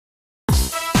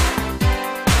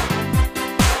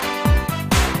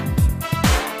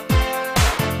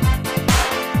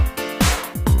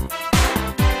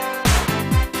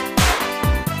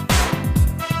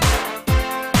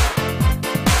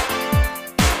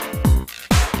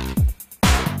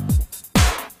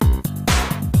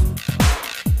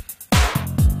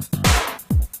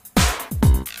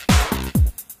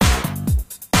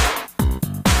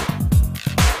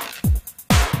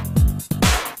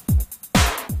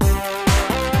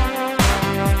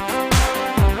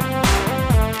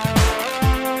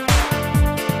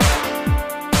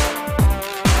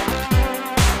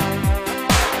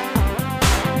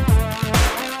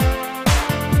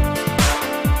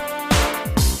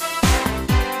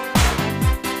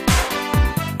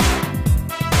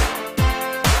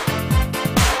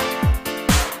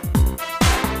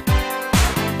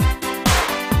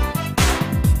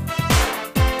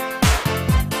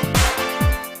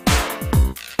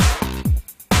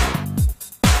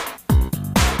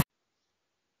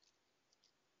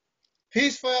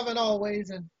Peace forever and always,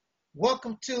 and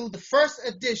welcome to the first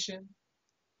edition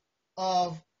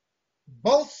of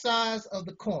Both Sides of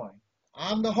the Coin.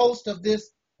 I'm the host of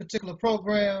this particular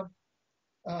program,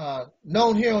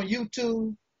 known here on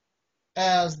YouTube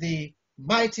as the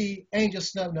mighty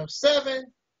Angelsnupnup7,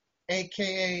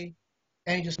 aka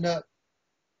Angelsnup,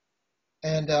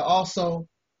 and also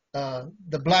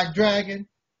the Black Dragon.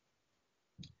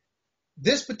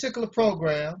 This particular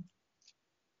program,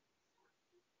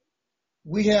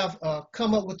 we have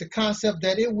come up with the concept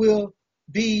that it will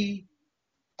be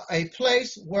a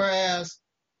place whereas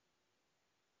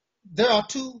there are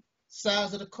two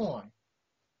sides of the coin,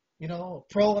 you know,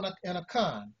 a pro and a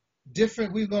con.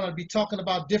 We're going to be talking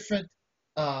about different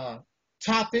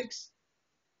topics,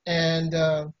 and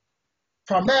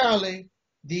primarily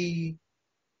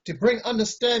to bring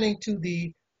understanding to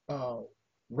the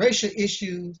racial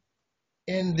issues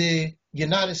in the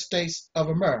United States of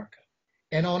America.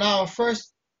 And on our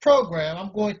first program,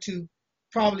 I'm going to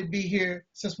probably be here,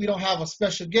 since we don't have a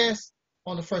special guest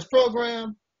on the first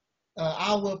program,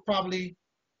 I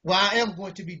am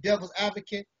going to be devil's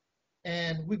advocate,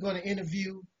 and we're going to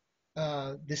interview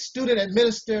the student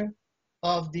administrator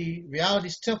of the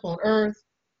Realities Temple on Earth.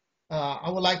 I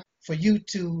would like for you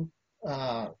to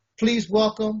please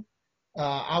welcome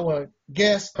our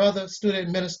guest, brother, student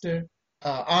administrator,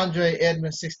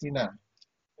 AndreDedm0nd69.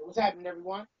 What's happening,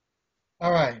 everyone?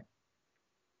 All right.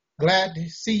 Glad to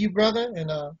see you, brother. And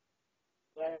glad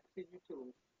to see you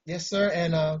too. Yes, sir.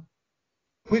 And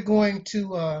we're going to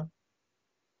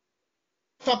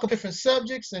talk about different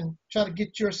subjects and try to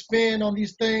get your spin on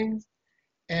these things.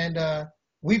 And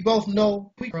we both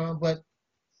know, but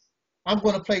I'm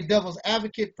going to play devil's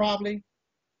advocate probably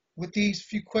with these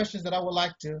few questions that I would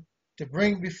like to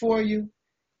bring before you.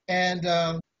 And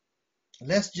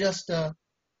let's just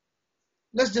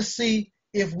see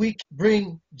if we can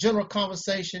bring general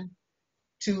conversation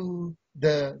to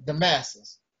the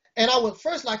masses. And I would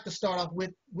first like to start off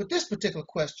with this particular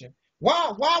question.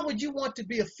 Why would you want to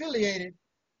be affiliated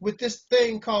with this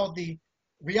thing called the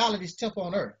Realities Temple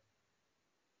on Earth?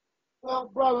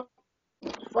 Well, brother,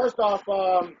 first off,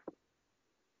 I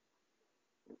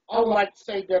would like to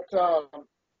say that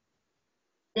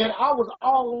I was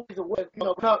always aware,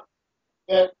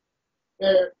 that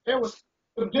there was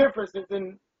some differences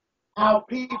in how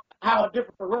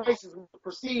different races were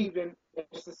perceived in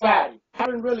society. I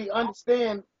didn't really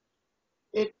understand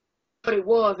what it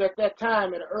was at that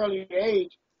time at an early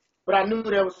age, but I knew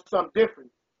there was something different.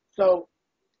 So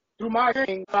through my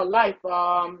life,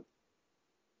 I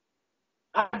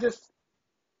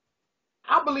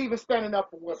believe in standing up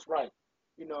for what's right.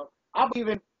 You know, I believe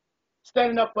in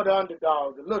standing up for the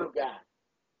underdog, the little guy.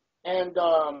 And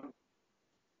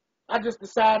I just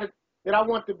decided that I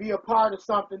want to be a part of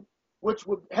something which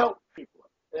would help people,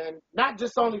 and not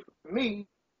just only for me,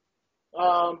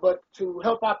 but to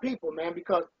help our people, man.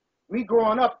 Because me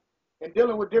growing up and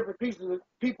dealing with different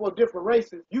people of different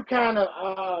races, you kind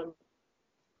of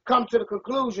come to the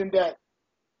conclusion that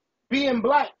being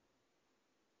black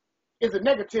is a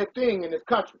negative thing in this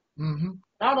country. Mm-hmm.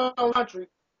 Not only in the country,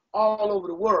 all over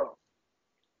the world.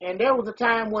 And there was a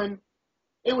time when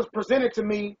it was presented to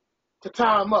me to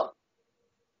tie them up,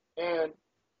 and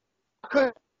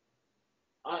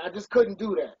I just couldn't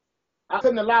do that. I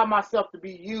couldn't allow myself to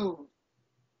be used,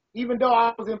 even though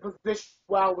I was in a position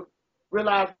where I would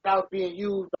realize that I was being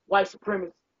used by white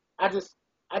supremacists.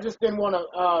 I just didn't want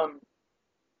to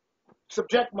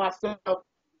subject myself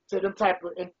to them type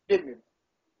of indignity.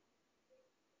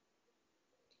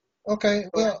 Okay.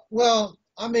 Well,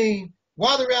 I mean,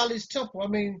 why the Realities Temple? I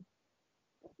mean,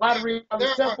 why the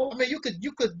Realities Temple? I mean, you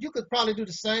could probably do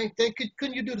the same thing.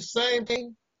 Couldn't you do the same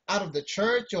thing out of the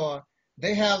church? Or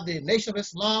they have the Nation of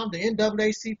Islam, the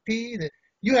NAACP,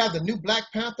 you have the New Black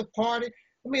Panther Party.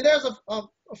 I mean, there's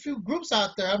a few groups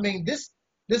out there. I mean, this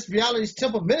Realities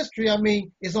Temple ministry, I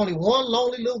mean, is only one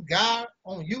lonely little guy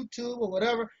on YouTube or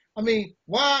whatever. I mean,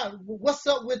 what's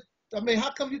up with, I mean,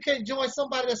 how come you can't join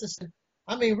somebody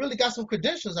really got some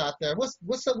credentials out there?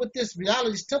 What's up with this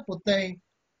Realities Temple thing?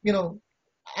 You know,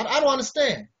 I don't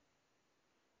understand.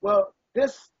 Well,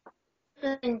 this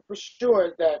thing for sure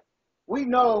is that we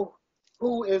know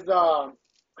who is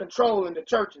controlling the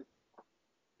churches,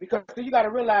 because you got to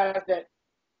realize that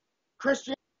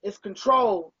Christian is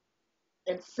controlled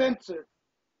and censored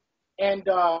and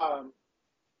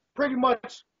pretty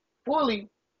much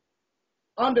fully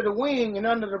under the wing and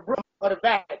under the broom of the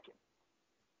Vatican.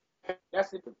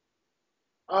 That's it.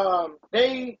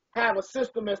 They have a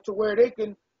system as to where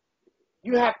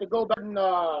you have to go back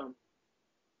and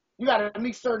you got to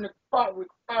meet certain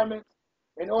requirements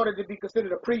in order to be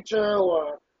considered a preacher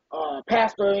or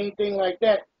pastor or anything like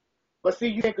that. But see,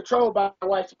 you ain't controlled by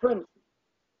white supremacy.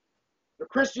 The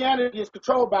Christianity is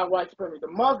controlled by white supremacy.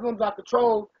 The Muslims are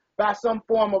controlled by some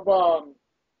form of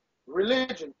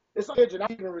religion. It's religion,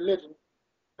 not even religion,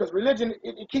 because religion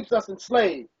it keeps us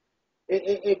enslaved.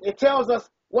 It tells us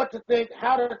what to think,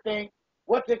 how to think,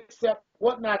 what to accept,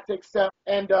 what not to accept,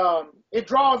 and it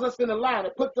draws us in a line.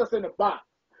 It puts us in a box.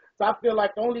 So I feel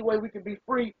like the only way we can be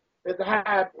free is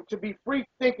to be free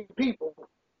thinking people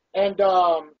and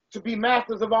to be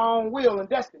masters of our own will and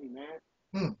destiny,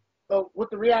 man. So with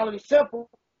the reality simple,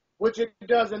 which it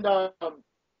doesn't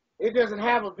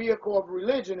have a vehicle of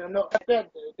religion, and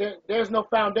there's no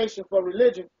foundation for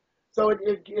religion. So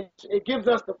it gives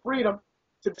us the freedom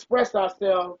to express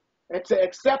ourselves and to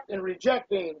accept and reject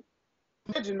things.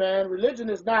 Religion, man, religion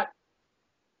is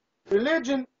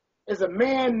a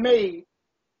man-made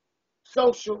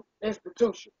social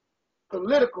institution,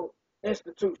 political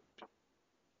institution.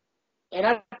 And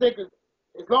I think as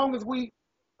long as we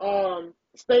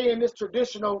stay in this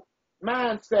traditional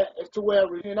mindset as to where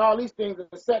and all these things are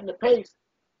setting the pace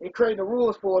and creating the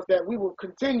rules for us, that we will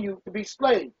continue to be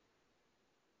slaves.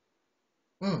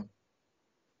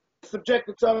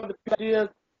 Subjected to other ideas,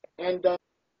 and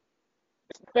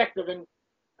it's effective in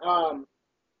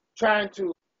trying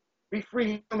to be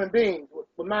free human beings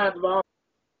with minds of our own.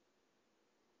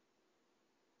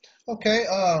 Okay.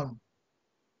 I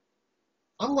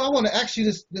want to ask you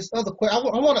this other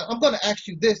question. I'm going to ask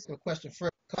you this question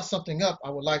first. Cut something up I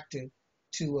would like to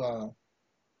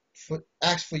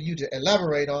ask for you to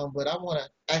elaborate on, but I want to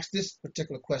ask this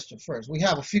particular question first. We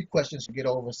have a few questions to get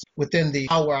over within the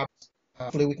hour.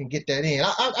 Hopefully we can get that in.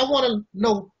 I want to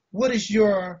know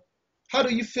how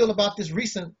do you feel about this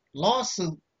recent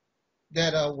lawsuit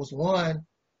that was won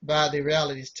by the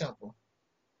Realities Temple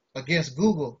against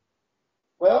Google?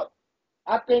 Well,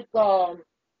 I think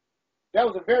that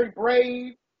was a very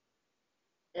brave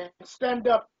and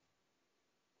stand-up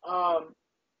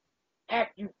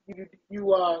act you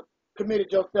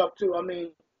committed yourself to. I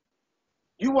mean,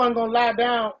 you weren't gonna lie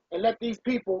down and let these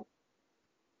people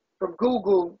from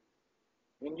Google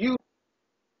and you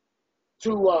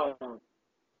to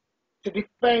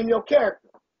defame your character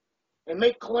and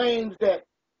make claims that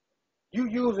you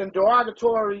using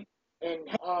derogatory and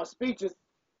speeches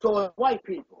towards white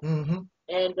people.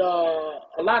 And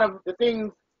a lot of the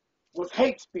things was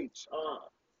hate speech.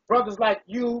 Brothers like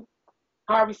you,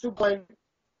 Harvey Super,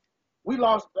 we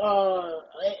lost,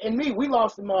 we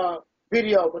lost some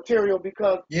video material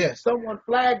because someone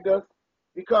flagged us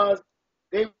because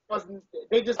they don't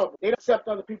accept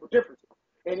other people's differences.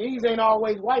 And these ain't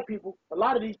always white people. A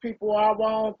lot of these people are our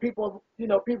own people,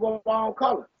 people of our own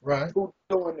color, right, who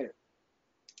doing this.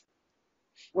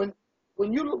 When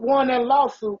you won that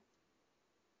lawsuit,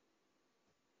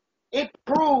 it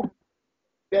proved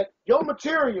that your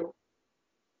material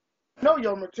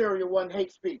wasn't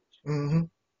hate speech.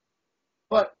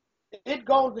 But it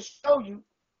goes to show you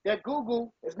that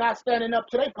Google is not standing up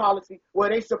to their policy where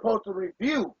they're supposed to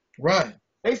review. Right.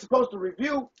 They're supposed to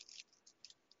review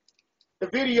the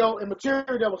video and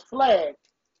material that was flagged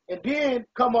and then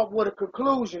come up with a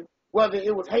conclusion whether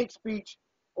it was hate speech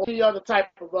or any other type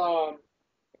of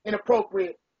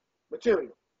inappropriate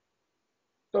material.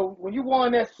 So when you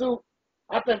won that suit,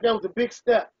 I think that was a big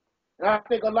step. And I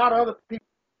think a lot of other people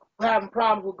are having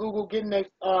problems with Google getting their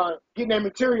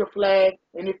material flagged.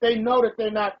 And if they know that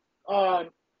they're not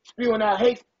spewing out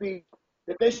hate speech,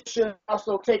 that they should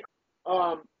also take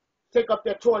up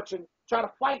their torch and try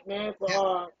to fight, man,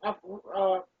 for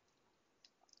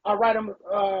our right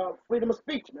of freedom of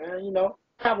speech, man.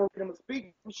 Have a freedom of speech.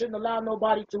 We shouldn't allow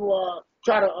nobody to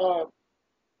try to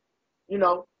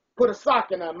put a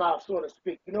sock in our mouth, so to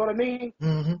speak. You know what I mean?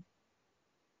 And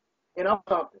I'm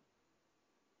something.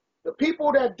 The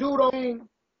people that do those things,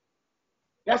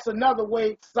 that's another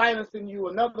way of silencing you,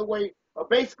 another way of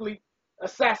basically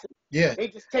assassinating. Yeah. They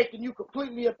just taking you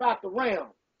completely about the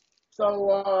realm. So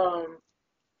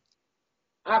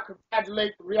I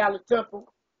congratulate the Reality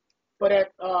Temple for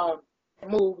that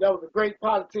move. That was a great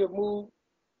positive move,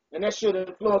 and that should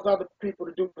influence other people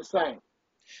to do the same.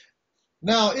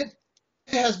 Now, it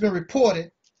has been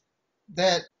reported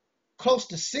that close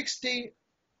to 60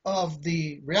 of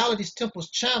the Realities Temple's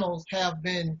channels have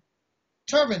been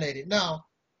terminated. Now,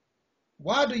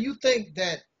 why do you think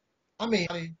that? I mean,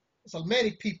 so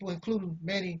many people, including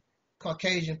many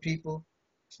Caucasian people,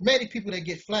 many people that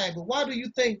get flagged, but why do you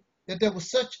think that there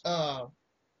was such there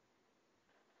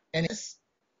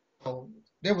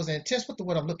was an intense, what's the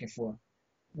word I'm looking for?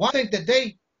 Why do you think that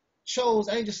they chose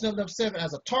Angelsnupnup7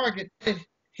 as a target,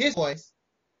 his voice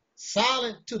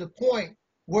silent to the point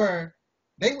where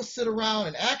they would sit around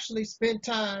and actually spend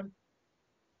time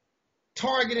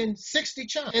targeting 60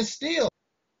 channels and still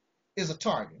is a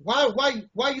target.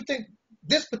 Why you think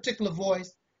this particular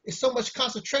voice is so much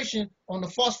concentration on the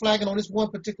false flagging on this one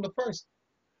particular person?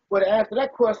 Well, to answer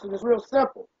that question is real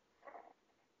simple.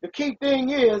 The key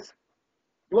thing is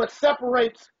what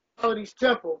separates Melody's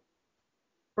Temple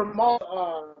from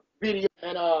all video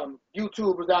and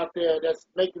YouTubers out there that's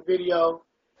making videos.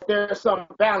 There's some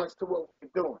balance to what we're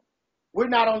doing. We're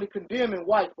not only condemning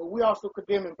whites, but we're also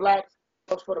condemning blacks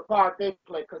for the part they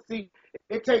play. Because, see,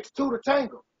 it takes two to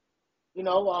tango. You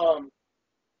know,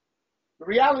 the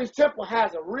Reality Temple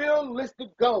has a realistic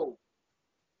goal.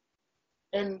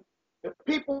 And the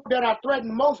people that are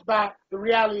threatened most by the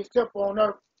Reality Temple on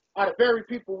earth are the very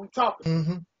people we talk about.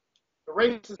 Mm-hmm. The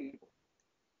racist people,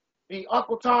 the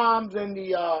Uncle Toms and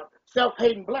the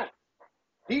self-hating blacks.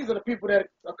 These are the people that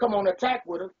come on attack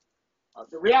with us.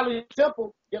 The Reality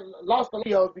Temple get lost the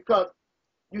videos because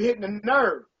you're hitting a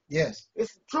nerve. Yes.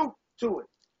 It's truth to it.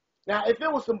 Now, if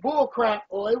it was some bull crap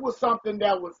or it was something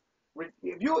that was,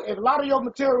 if a lot of your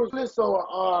material was this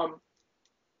or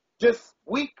just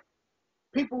weak,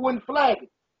 people wouldn't flag it.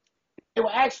 They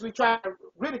would actually try to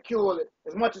ridicule it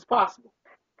as much as possible.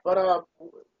 But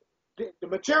the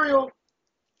material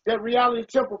that Reality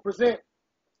Temple present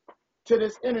to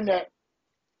this internet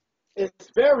is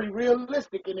very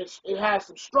realistic, and it has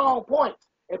some strong points.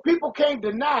 And people can't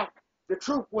deny the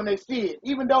truth when they see it,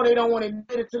 even though they don't want to admit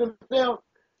it to themselves.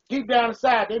 Deep down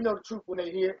inside, they know the truth when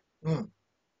they hear it. Mm.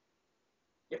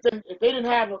 If they didn't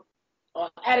have an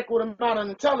adequate amount of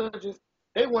intelligence,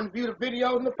 they wouldn't view the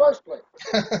video in the first place.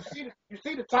 you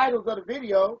see the titles of the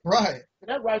video, right? And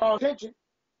that right all attention.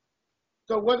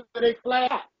 So whether they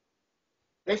flag out,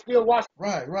 they still watch.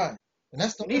 Right. And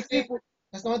that's the these people.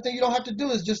 That's the only thing you don't have to do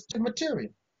is just the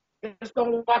material. Just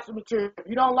don't watch the material. If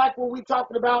you don't like what we're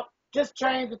talking about, just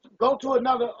change it. Go to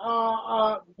another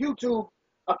YouTube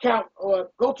account or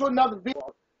go to another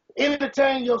video.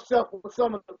 Entertain yourself with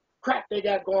some of the crap they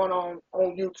got going on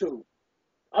YouTube.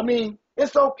 I mean,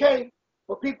 it's okay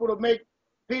for people to make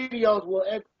videos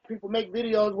where people make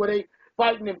videos where they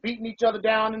fighting and beating each other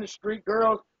down in the street,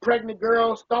 pregnant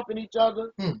girls stomping each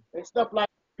other and stuff like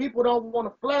that. People don't want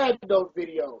to flag those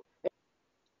videos.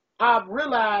 I've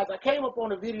realized I came up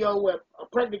on a video where a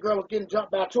pregnant girl was getting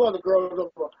jumped by two other girls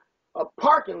over a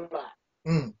parking lot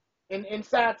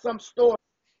inside some store.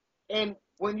 And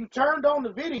when you turned on the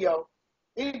video,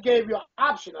 it gave you an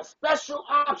option, a special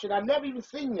option. I've never even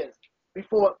seen this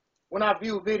before when I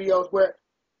view videos where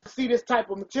you see this type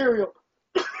of material,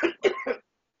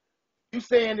 you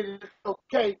saying that it's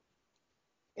okay,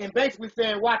 and basically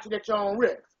saying watch it at your own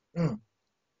risk.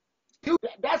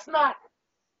 That's not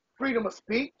freedom of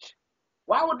speech.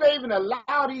 Why would they even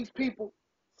allow these people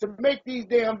to make these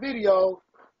damn videos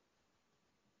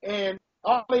and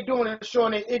all they doing is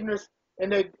showing their ignorance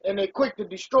and they quick to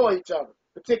destroy each other,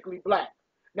 particularly black.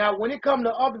 Now, when it comes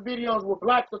to other videos where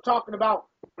blacks are talking about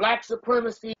black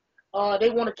supremacy, they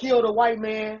want to kill the white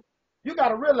man, you got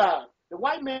to realize the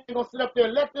white man ain't going to sit up there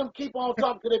and let them keep on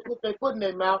talking till they put their foot in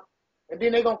their mouth, and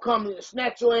then they're going to come and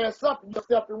snatch your ass up and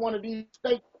yourself in one of these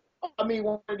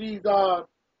one of these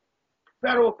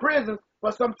federal prisons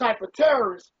for some type of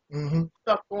terrorist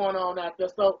stuff going on out there.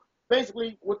 So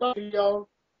basically, with us videos,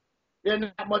 they're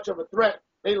not much of a threat.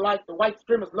 They like the white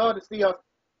supremacists love to see us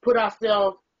put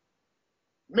ourselves,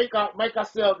 make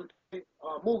ourselves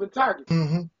moving targets. You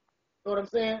know what I'm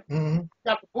saying?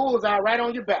 Got the bullseye right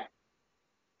on your back.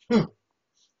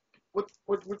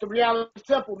 With the Reality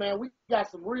Temple, man, we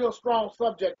got some real strong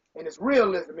subject, and it's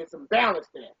realism and some balance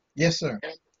there. Yes, sir.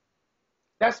 And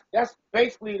that's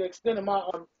basically the extent of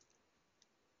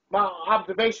my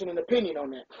observation and opinion on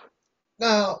that.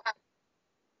 Now,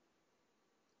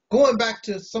 going back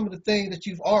to some of the things that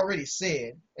you've already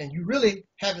said, and you really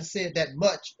haven't said that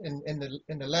much in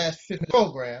the last 50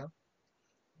 program,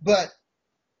 but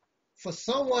for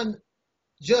someone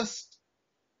just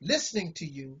listening to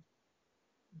you,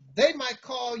 they might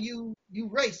call you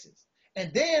racist.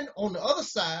 And then on the other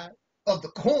side of the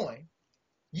coin,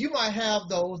 you might have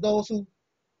those who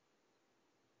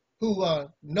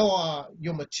know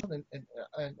your material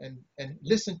and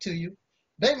listen to you.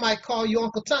 They might call you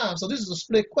Uncle Tom. So this is a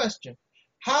split question.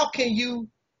 How can you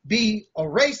be a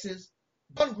racist,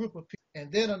 one group of people,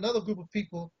 and then another group of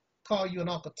people call you an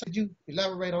Uncle Tom? Could you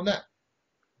elaborate on that?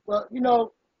 Well,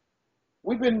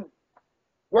 we've been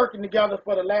working together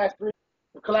for the last 3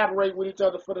 years, collaborate with each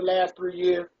other for the last 3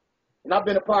 years, and I've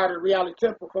been a part of the Reality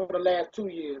Temple for the last 2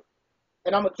 years.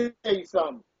 And I'm going to tell you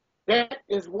something. That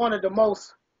is one of the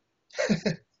most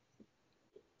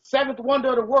seventh wonder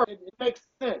of the world. It makes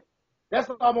sense. That's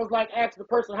almost like asking the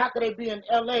person, how could they be in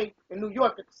L.A. and New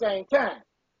York at the same time?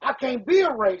 I can't be a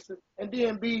racist and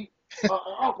then be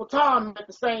Uncle Tom at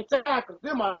the same time, because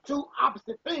them are two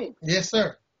opposite things. Yes,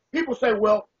 sir. People say,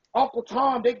 well, Uncle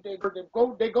Tom, they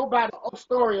go by the old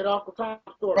story of the Uncle Tom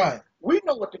story. Right. We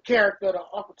know what the character of the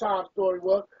Uncle Tom story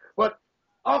was, but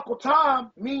Uncle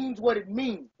Tom means what it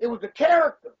means. It was the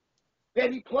character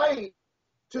that he played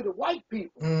to the white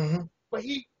people. Mm-hmm. But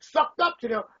he sucked up to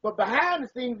them. But behind the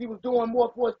scenes, he was doing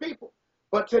more for his people.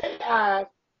 But to their eyes,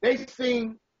 they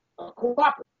seem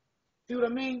cooperative. See what I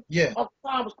mean? Yeah. Uncle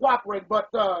Tom was cooperating, but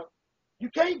you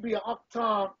can't be an Uncle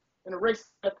Tom and a racist.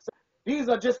 These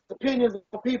are just opinions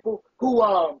of people who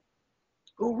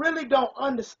really don't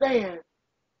understand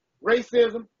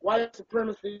racism, white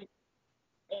supremacy,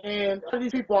 and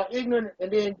these people are ignorant. And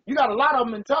then you got a lot of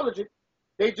them intelligent.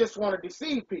 They just want to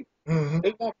deceive people. Mm-hmm.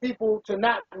 They want people to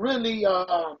not really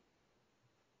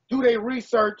do their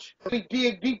research, really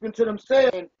dig deep into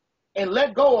themselves, and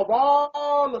let go of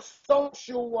all the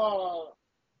social,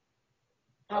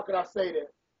 how could I say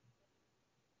that,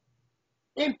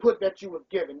 input that you was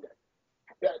given,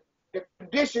 the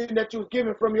condition that you was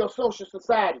given from your social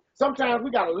society. Sometimes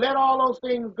we got to let all those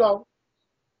things go,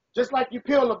 just like you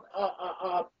peel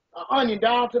a onion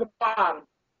down to the bottom,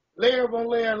 layer on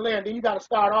layer and layer, and then you got to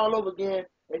start all over again,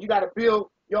 and you got to build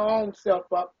your own self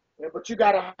up. But you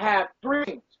got to have three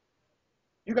things.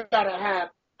 You got to have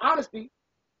honesty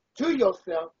to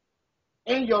yourself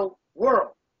and your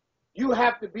world. You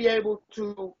have to be able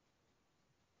to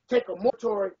take a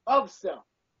mortuary of self.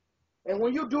 And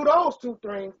when you do those two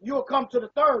things, you'll come to the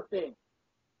third thing.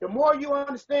 The more you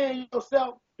understand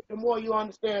yourself, the more you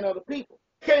understand other people.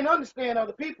 You can't understand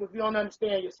other people if you don't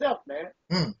understand yourself, man.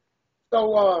 Mm.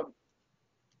 So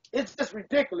it's just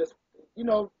ridiculous, you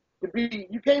know,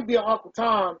 you can't be an Uncle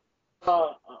Tom,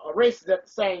 a racist at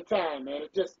the same time, man.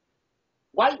 It's just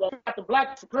the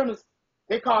black supremacists,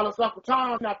 they call us Uncle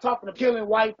Tom, not talking to killing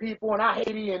white people and I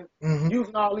hate it and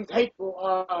using all these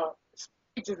hateful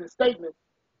speeches and statements.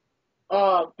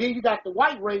 Then you got the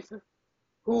white racists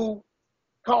who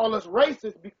call us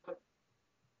racist because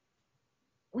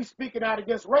we speaking out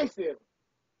against racism.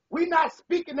 We're not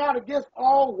speaking out against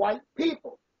all white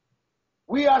people.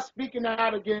 We are speaking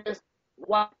out against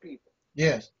white people.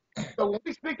 Yes. So when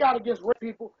we speak out against white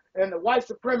people and the white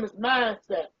supremacist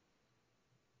mindset,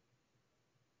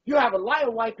 you have a lot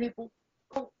of white people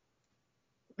who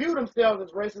view themselves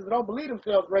as racist and don't believe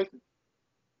themselves racist.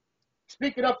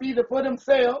 Speaking up either for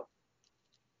themselves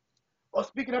or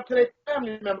speaking up to their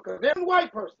family member, because there's a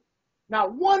white person. Now,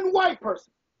 one white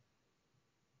person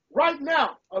right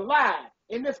now alive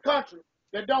in this country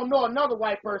that don't know another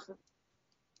white person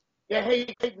that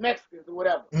hate Mexicans or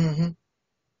whatever. Mm-hmm.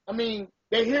 I mean,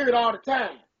 they hear it all the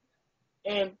time.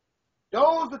 And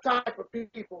those are the type of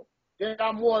people that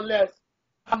I'm more or less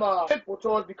hateful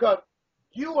towards, because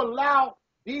you allow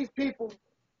these people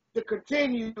to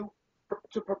continue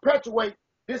to perpetuate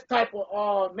this type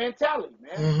of mentality,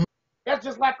 man. Mm-hmm. That's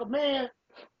just like a man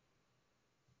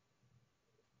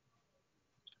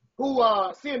who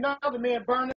see another man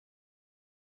burning.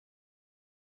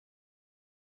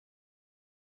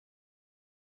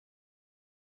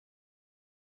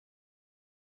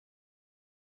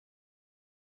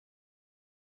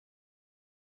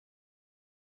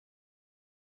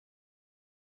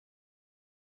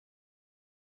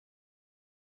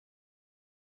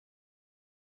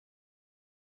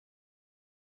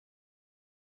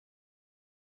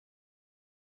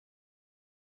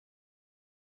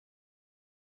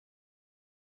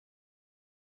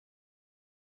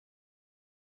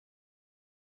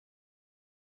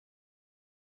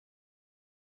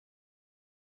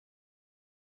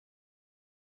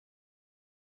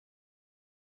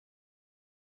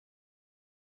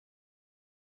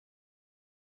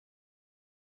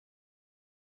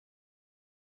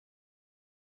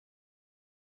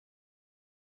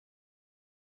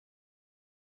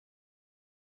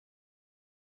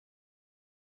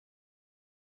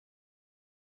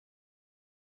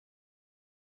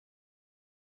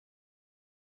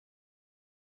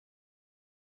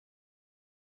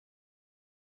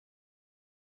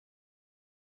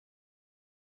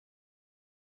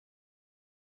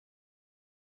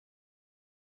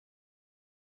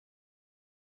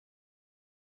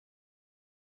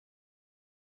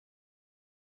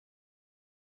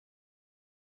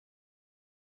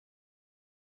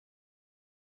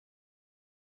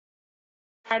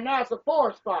 And now it's a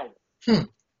forest fire.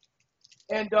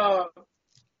 And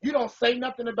you don't say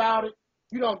nothing about it.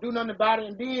 You don't do nothing about it.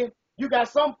 And then you got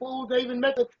some fools that even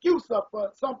make an excuse up for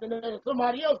something that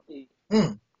somebody else did.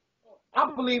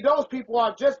 I believe those people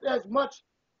are just as much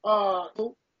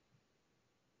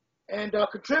and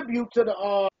contribute to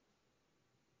the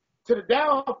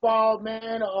downfall,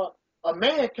 man, of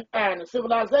mankind and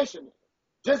civilization,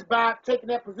 just by taking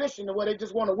that position where they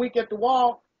just want to wink at the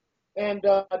wall and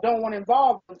don't want to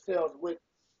involve themselves with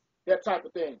that type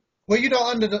of thing. Well, you know,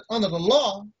 under the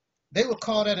law, they would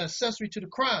call that an accessory to the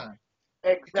crime.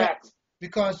 Exactly.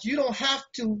 Because you don't have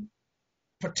to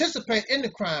participate in the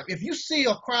crime. If you see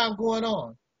a crime going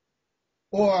on,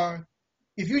 or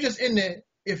if you just in the,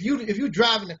 if you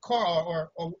driving the car,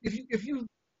 or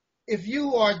if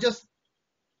you are just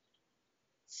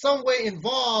some way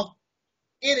involved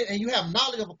in it and you have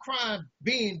knowledge of a crime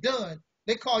being done,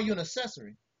 they call you an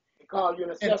accessory. They call you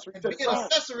an accessory to the crime. Being an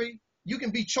accessory, you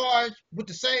can be charged with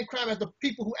the same crime as the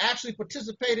people who actually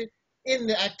participated in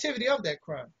the activity of that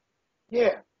crime.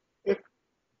 Yeah. If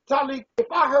Taalik,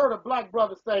 if I heard a black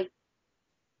brother say,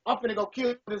 I'm finna go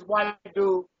kill this white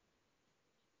dude,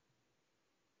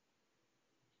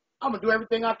 I'm gonna do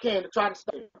everything I can to try to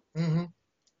stay. Mm-hmm.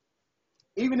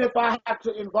 Even if I have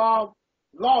to involve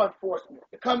law enforcement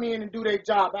to come in and do their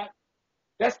job,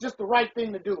 that's just the right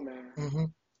thing to do, man. Mm-hmm.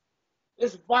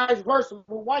 It's vice versa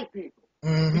with white people.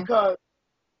 Mm-hmm. Because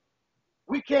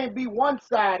we can't be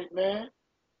one-sided, man,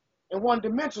 and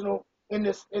one-dimensional in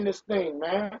this thing,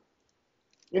 man.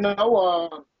 You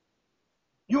know,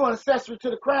 you an accessory to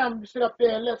the crime. You sit up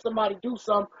there and let somebody do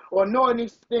something or knowing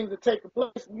these things are taking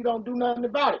place and you don't do nothing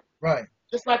about it. Right.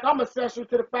 Just like I'm accessory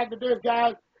to the fact that there's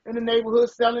guys in the neighborhood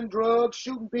selling drugs,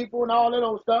 shooting people and all that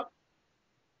old stuff.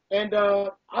 And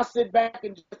I sit back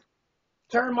and just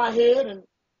turn my head, and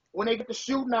when they get to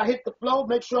shooting, I hit the floor,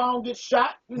 make sure I don't get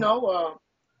shot, you know.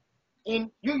 And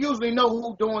you usually know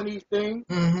who's doing these things.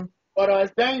 Mm-hmm. But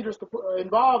it's dangerous to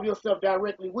involve yourself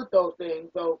directly with those things.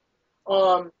 So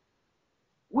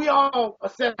we all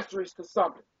accessories to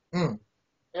something in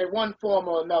one form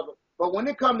or another. But when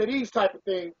it comes to these type of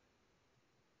things,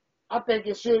 I think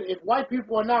it should, if white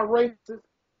people are not racist,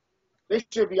 they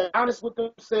should be honest with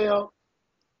themselves.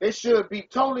 They should be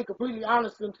totally, completely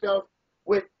honest with themselves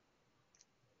with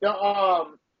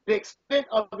the extent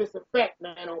of its effect,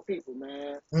 man, on people,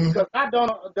 man. Mm-hmm. Because I don't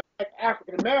affect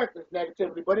African Americans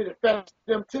negatively, but it affects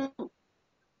them too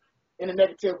in a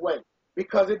negative way.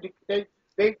 Because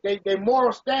they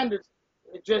moral standards,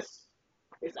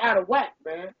 it's out of whack,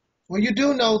 man. Well, you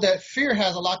do know that fear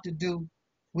has a lot to do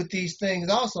with these things.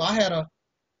 Also, I had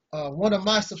one of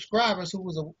my subscribers who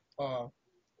was a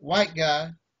white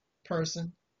guy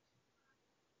person,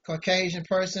 Caucasian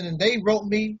person, and they wrote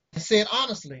me and said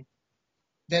honestly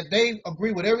that they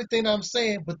agree with everything I'm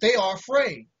saying, but they are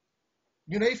afraid.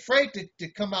 You know, they're afraid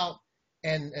to come out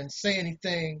and say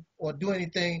anything or do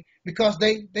anything because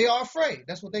they are afraid.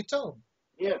 That's what they told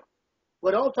me. Yeah.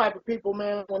 Well, those type of people,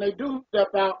 man, when they do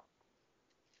step out,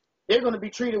 they're going to be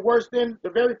treated worse than the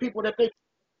very people that they.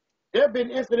 There have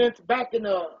been incidents back in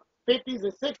the 50s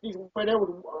and 60s where there was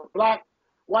a black,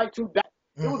 white two died.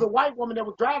 Mm-hmm. It was a white woman that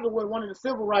was driving with one of the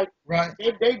civil rights. Right.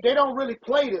 They don't really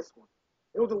play this one.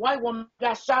 It was a white woman that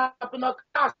got shot up in her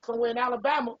car somewhere in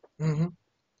Alabama mm-hmm.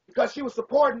 because she was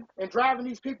supporting and driving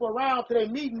these people around to their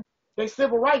meetings, their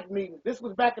civil rights meetings. This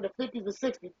was back in the 50s and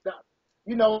 60s.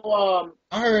 You know,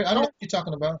 I know what you're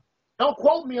talking about. Don't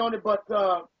quote me on it, but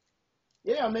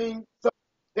yeah, I mean, so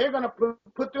they're going to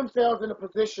put themselves in a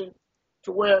position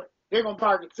to where they're going to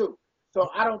target too. So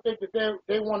I don't think that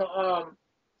they want to.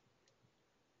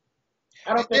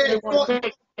 I don't think they want to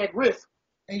take that risk.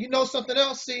 And you know something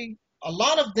else? See, a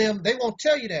lot of them, they won't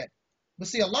tell you that. But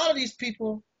see, a lot of these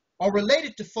people are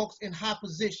related to folks in high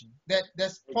position.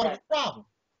 That's part of the problem.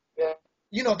 Yeah.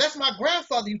 You know, that's my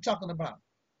grandfather you're talking about.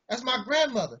 That's my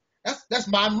grandmother. That's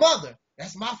my mother.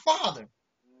 That's my father.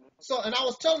 So, and I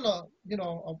was telling a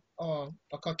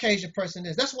Caucasian person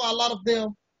this. That's why a lot of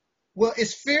them, well,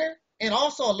 it's fear, and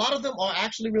also a lot of them are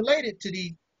actually related to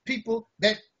the people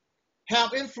that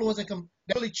have influence and can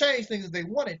really change things if they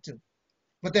wanted to.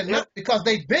 But they're not, because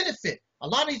they benefit. A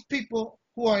lot of these people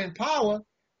who are in power,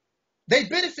 they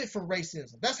benefit from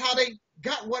racism. That's how they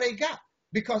got what they got.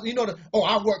 Because, you know,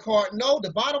 I work hard. No,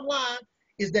 the bottom line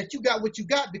is that you got what you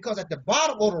got because at the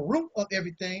bottom or the root of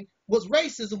everything was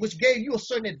racism, which gave you a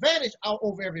certain advantage out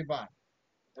over everybody.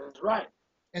 That's right.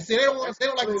 And so they don't like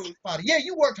to talk about it. Yeah,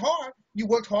 you worked hard. You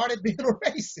worked hard at being a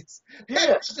racist. Yeah.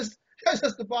 That's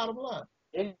just the bottom line.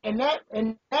 And that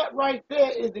right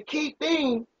there is the key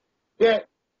thing, that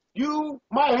you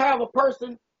might have a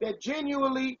person that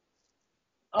genuinely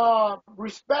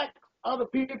respect other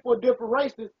people of different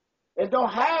races and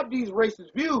don't have these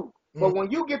racist views. Mm-hmm. But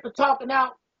when you get to talking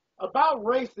out about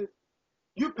races,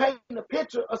 you paint a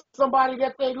picture of somebody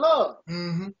that they love.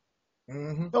 Mm-hmm.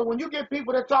 Mm-hmm. So when you get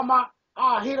people that talk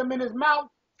about, hit him in his mouth,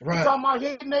 Right. You're talking about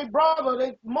hitting their brother,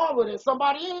 their mother, there's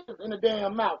somebody else in the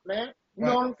damn mouth, man. You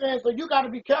know what I'm saying? So you got to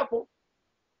be careful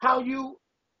how you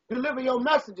deliver your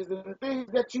messages and the things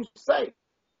that you say,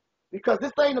 because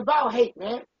this ain't about hate,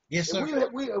 man. Yes, sir.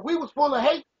 If we was full of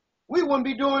hate, we wouldn't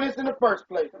be doing this in the first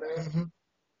place, man.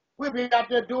 We'd be out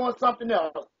there doing something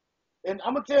else. And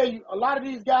I'm gonna tell you, a lot of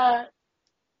these guys,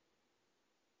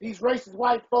 these racist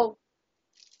white folk,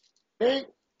 they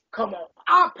come on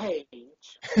our page,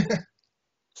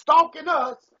 stalking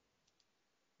us,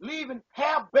 leaving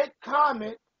half-baked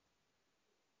comments,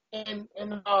 and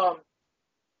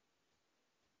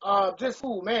just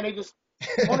fool, man. They just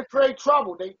want to create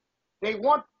trouble. They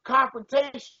want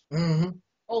confrontation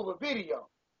over video.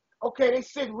 Okay, they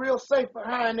sit real safe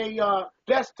behind their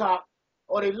desktop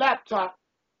or their laptop,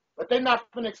 but they're not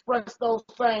going to express those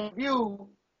same views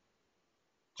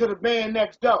to the man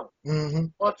next door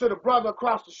or to the brother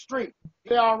across the street.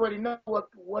 They already know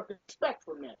what to expect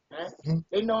from that, man.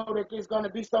 They know that there's going to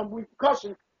be some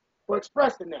repercussions for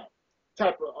expressing that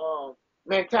type of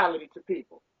mentality to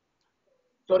people.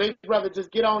 So they'd rather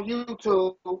just get on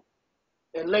YouTube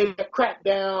and lay that crap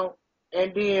down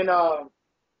and then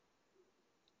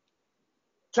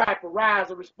try to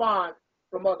rise a response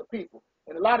from other people.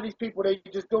 And a lot of these people, they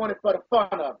just doing it for the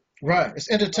fun of it. Right. It's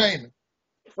entertainment.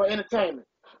 For entertainment.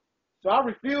 So I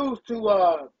refuse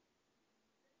to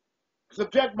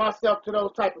subject myself to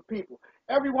those type of people.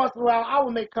 Every once in a while, I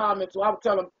will make comments, or I will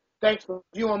tell them, thanks for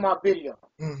viewing my video.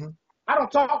 I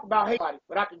don't talk about hate,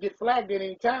 but I can get flagged at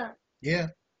any time. Yeah. You know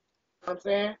what I'm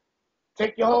saying?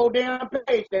 Take your whole damn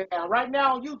page down. Right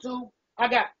now on YouTube,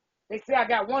 they say I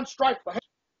got 1 strike for hate.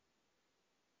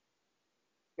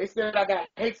 They said I got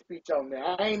hate speech on there.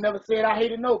 I ain't never said I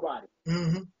hated nobody.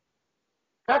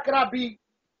 How could I be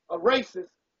a racist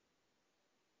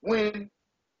when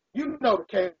you know the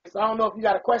case? I don't know if you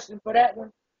got a question for that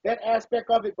one, that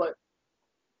aspect of it, but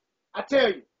I tell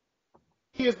you,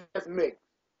 here's that's mixed.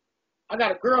 I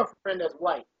got a girlfriend that's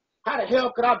white. How the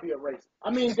hell could I be a racist?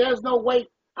 I mean, there's no way.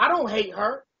 I don't hate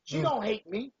her. She don't hate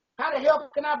me. How the hell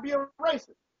can I be a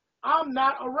racist? I'm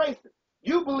not a racist.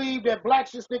 You believe that black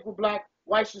should stick with black,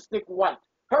 white should stick with white.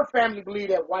 Her family believe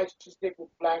that white should stick with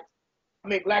black. I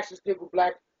mean, black should stick with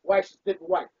black, white should stick with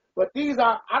white. But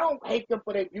I don't hate them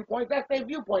for their viewpoints. That's their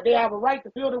viewpoint. They have a right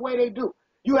to feel the way they do.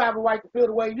 You have a right to feel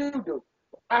the way you do.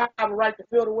 I have a right to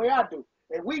feel the way I do.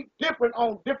 And we different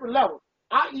on different levels.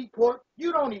 I eat pork,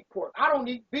 you don't eat pork. I don't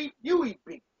eat beef, you eat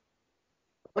beef.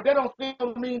 But that don't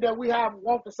still mean that we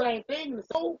want the same thing in the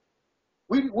soul.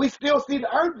 We still see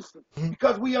the urgency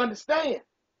because we understand.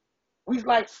 We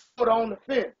like sort of on the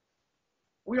fence.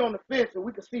 We on the fence and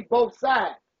we can see both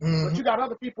sides. But you got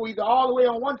other people either all the way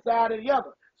on one side or the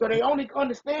other. So they only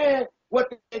understand what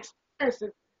they're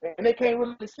experiencing and they can't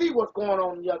really see what's going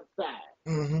on the other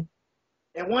side.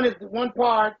 And one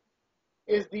part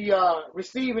is the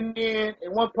receiving end,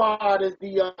 and one part is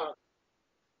the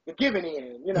giving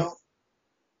end, you know.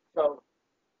 So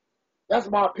that's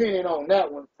my opinion on that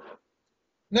one.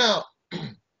 Now,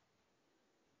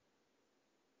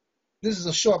 this is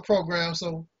a short program,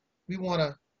 so we want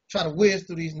to try to whiz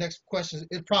through these next questions.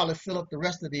 It'll probably fill up the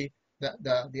rest of the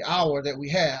hour that we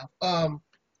have.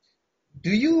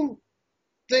 Do you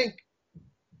think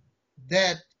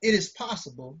that it is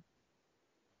possible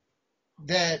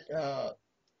that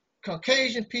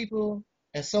Caucasian people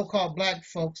and so-called black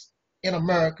folks in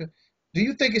America, do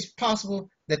you think it's possible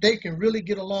that they can really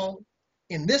get along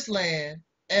in this land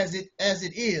as it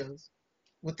is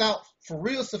without for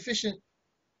real sufficient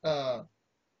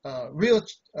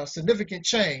significant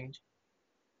change?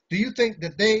 Do you think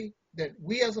that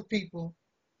we as a people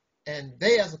and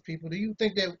they as a people, do you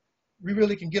think that we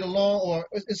really can get along, or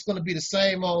it's going to be the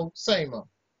same old?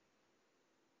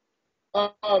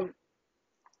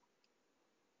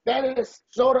 That is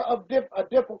sort of a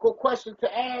difficult question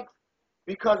to ask,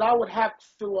 because I would have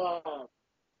to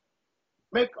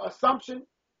make assumption,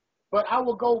 but I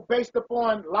will go based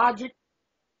upon logic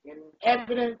and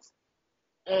evidence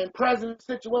and present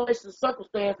situations,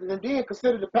 circumstances, and then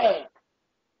consider the past.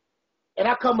 And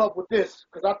I come up with this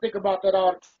because I think about that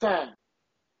all the time.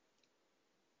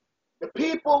 The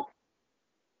people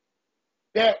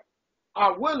that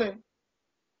are willing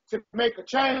to make a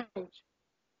change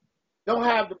don't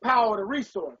have the power or the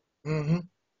resource. And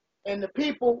the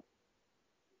people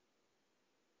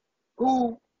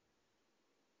who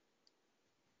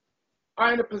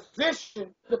are in a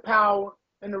position, the power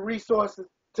and the resources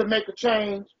to make a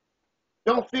change,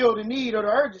 don't feel the need or the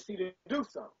urgency to do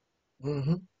so.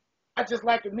 I just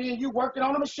like me and you working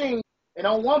on a machine, and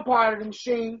on one part of the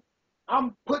machine,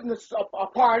 I'm putting a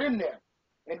part in there.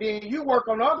 And then you work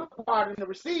on the other part and the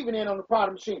receiving end on the part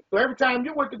of the machine. So every time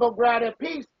you went to go grab that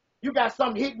piece, you got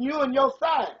something hitting you in your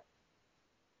side.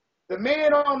 The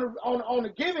man on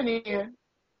the giving end,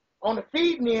 on the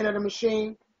feeding end of the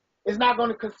machine, is not going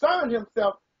to concern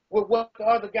himself with what the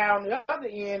other guy on the other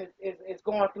end is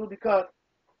going through, because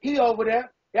he over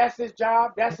there, that's his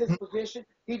job, that's his position.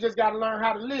 He just got to learn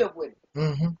how to live with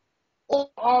it. Or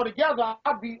altogether,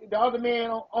 the other man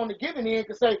on the giving end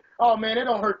can say, oh man, it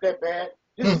don't hurt that bad.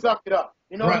 Just suck it up.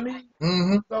 You know what I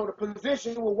mean? So the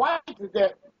position with whites is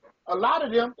that a lot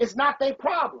of them, it's not their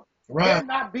problem. They're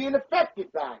not being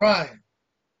affected by it.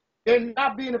 They're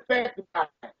not being affected by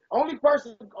it. Only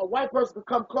person a white person can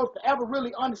come close to ever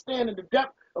really understanding the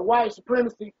depth of white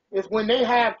supremacy is when they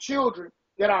have children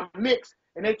that are mixed,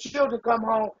 and their children come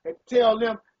home and tell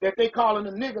them that they calling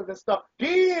them niggas and stuff.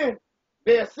 Then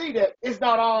they'll see that it's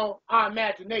not all our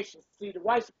imagination. See, the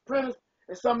white supremacists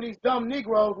and some of these dumb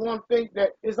Negroes want to think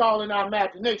that it's all in our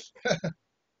imagination.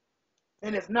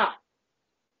 And it's not.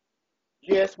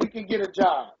 Yes, we can get a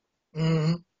job.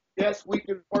 Yes, we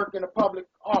can work in a public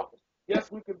office. Yes,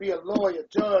 we can be a lawyer,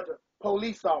 judge, or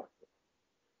police officer.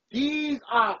 These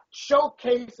are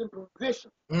showcasing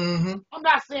positions. I'm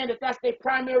not saying that that's their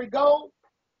primary goal,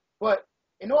 but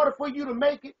in order for you to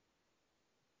make it,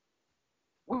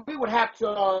 we would have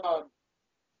to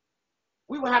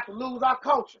lose our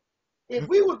culture. If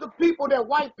we was the people that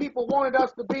white people wanted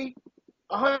us to be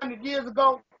 100 years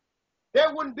ago,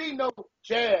 there wouldn't be no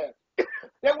jazz.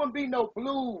 There wouldn't be no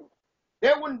blues.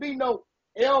 There wouldn't be no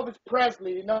Elvis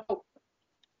Presley,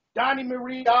 Donnie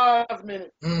Marie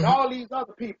Osmond, and all these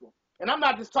other people. And I'm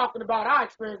not just talking about our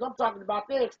experience, I'm talking about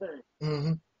their experience.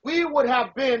 We would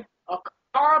have been a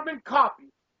carbon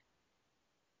copy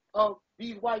of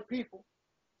these white people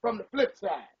from the flip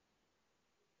side.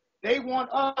 They want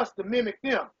us to mimic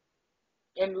them.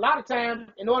 And a lot of times,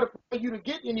 in order for you to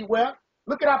get anywhere,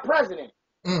 look at our president.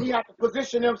 He has to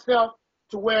position himself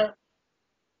to where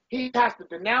he has to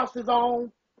denounce his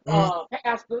own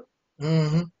pastor,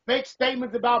 make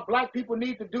statements about black people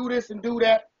need to do this and do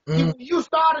that. You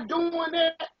started doing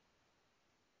that,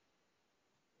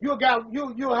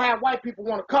 you'll have white people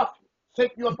want to cuff you,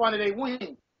 take you up under their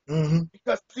wing.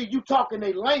 Because, see, you talking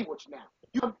their language now.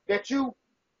 You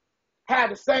have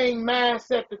the same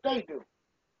mindset that they do.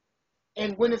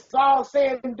 And when it's all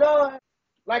said and done,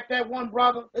 like that one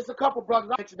brother, it's a couple brothers,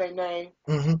 I mention their name,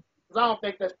 because I don't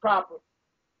think that's proper.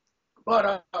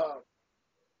 But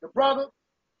the brother,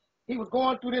 he was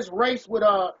going through this race with,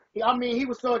 he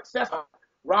was so successful.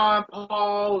 Ron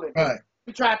Paul, and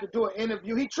he tried to do an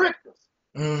interview. He tricked us.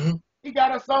 He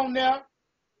got us on there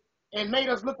and made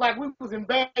us look like we was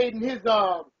invading his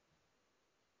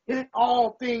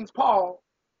All Things Paul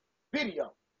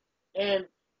video. And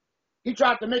he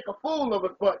tried to make a fool of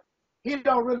us, but he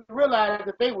don't really realize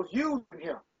that they was using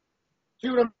him. See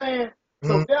what I'm saying?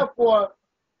 So therefore,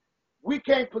 we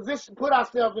can't put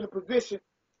ourselves in a position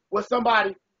where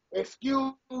somebody,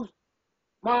 excuse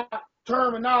my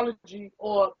terminology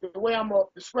or the way I'm going to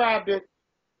describe it,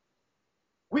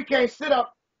 we can't sit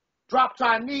up, drop to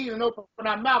our knees and open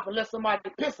our mouth unless somebody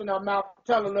piss in our mouth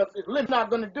telling us it's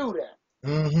not going to do that.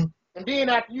 And then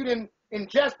after you didn't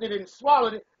ingest it and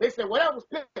swallowed it, they said, well, that was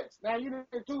piss. Now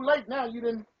it's too late. Now you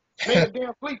didn't make a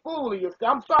damn complete fool of yourself.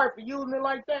 I'm sorry for using it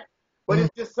like that, but it's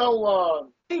just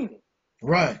so meaning.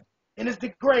 Right. And it's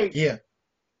degrading. Yeah.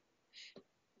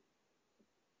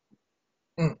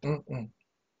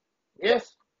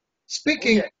 Yes.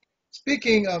 Speaking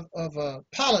of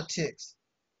politics,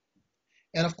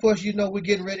 and of course, we're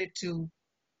getting ready to,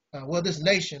 this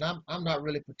nation, I'm not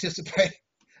really participating,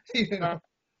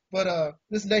 but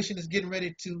this nation is getting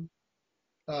ready to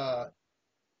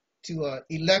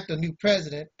elect a new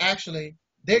president. Actually,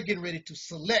 they're getting ready to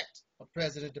select a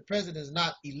president. The president is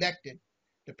not elected.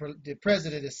 The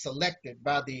president is selected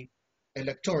by the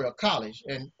Electoral College.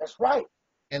 And that's right.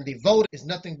 And the vote is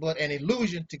nothing but an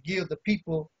illusion to give the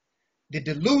people the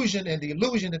delusion and the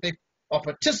illusion that they are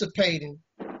participating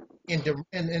in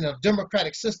a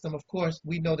democratic system. Of course,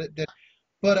 we know that.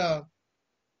 But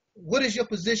what is your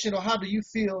position, or how do you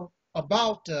feel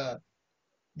about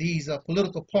these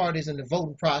political parties and the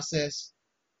voting process?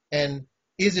 And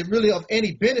is it really of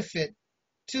any benefit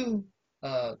to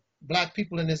Black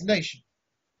people in this nation?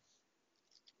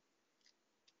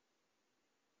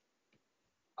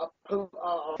 A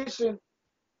politician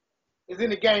is in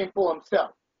the game for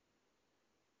himself.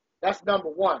 That's number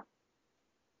one.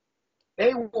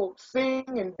 They will sing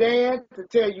and dance to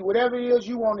tell you whatever it is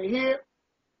you want to hear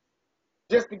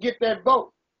just to get that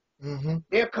vote. Mm-hmm.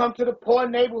 They'll come to the poor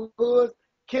neighborhoods,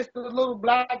 kiss the little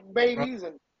black babies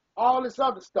and all this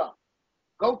other stuff.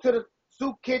 Go to the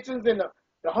soup kitchens and the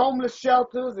the homeless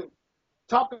shelters and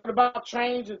talking about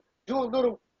change and do a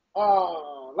little,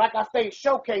 like I say,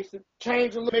 showcasing,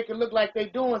 change and make it look like they're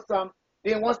doing something.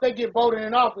 Then once they get voted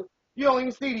in office, you don't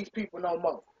even see these people no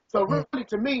more. So really,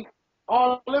 to me,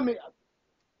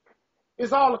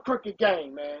 it's all a crooked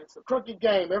game, man. It's a crooked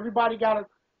game. Everybody got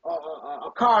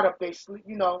a card up their sleeve,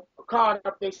 you know, a card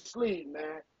up their sleeve,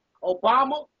 man.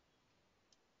 Obama,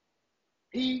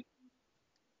 when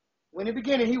in the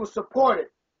beginning, he was supported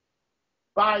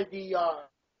by the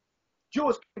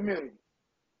Jewish community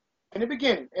in the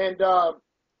beginning. And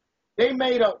they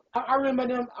made I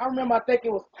remember, I think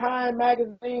it was Time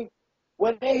magazine,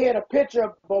 when they had a picture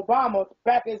of Obama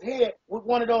back his head with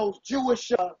one of those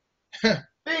Jewish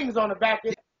things on the back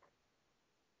of it.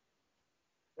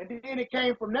 And then it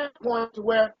came from that point to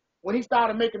where when he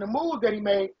started making the moves that he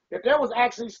made, that there was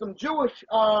actually some Jewish,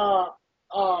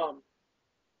 some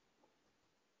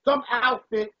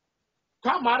outfit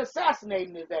talking about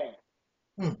assassinating his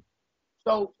ass.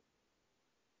 So,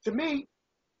 to me,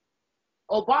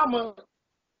 Obama,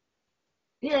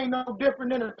 he ain't no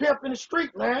different than a pimp in the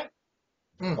street, man.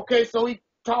 Okay, so he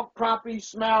talk proper, he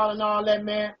smile and all that,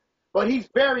 man, but he's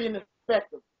very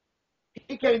ineffective.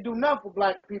 He can't do nothing for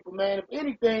black people, man. If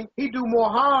anything, he do more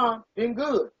harm than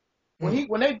good.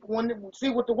 When they see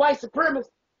with the white supremacists,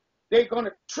 they're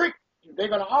gonna trick you. They're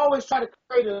gonna always try to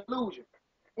create an illusion.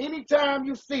 Anytime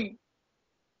you see,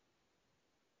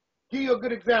 give you a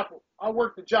good example. I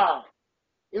worked a job.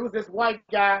 It was this white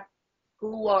guy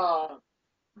who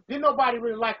didn't nobody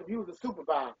really like him. He was a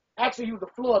supervisor. Actually, he was a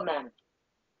floor manager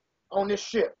on this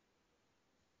ship.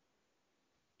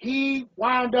 He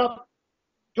wound up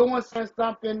doing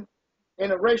something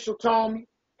in a racial tone,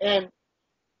 and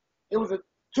it was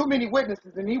too many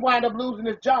witnesses, and he wound up losing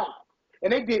his job.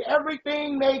 And they did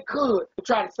everything they could to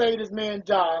try to save this man's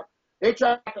job. They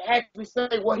tried to actually say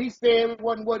what he said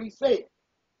wasn't what he said.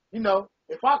 You know,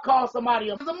 if I call somebody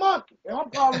a monkey, if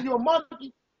I'm calling you a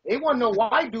monkey, it wasn't no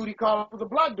white dude he called, it was a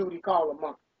black dude he called a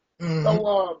monkey.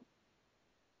 So,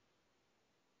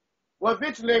 well,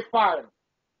 eventually they fired him.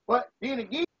 But then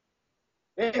again,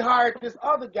 they hired this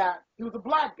other guy. He was a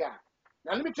black guy.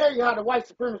 Now, let me tell you how the white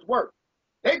supremacists work.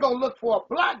 They go look for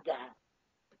a black guy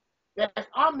that's,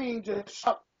 just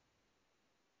shut.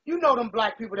 You know them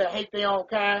black people that hate their own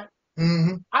kind.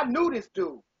 I knew this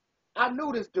dude.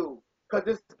 Because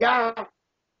this guy,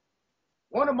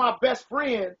 one of my best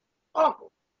friends'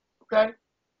 uncle, okay?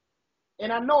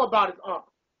 And I know about his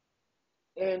uncle.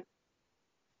 And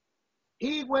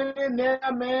he went in there,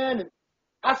 man, and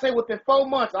I say within 4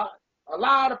 months, a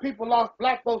lot of people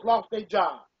black folks lost their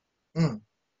job.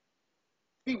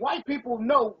 See, white people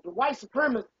know, the white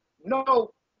supremacists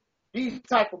know these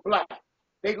type of blacks.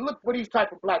 They look for these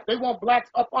type of blacks. They want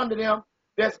blacks up under them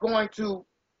that's going to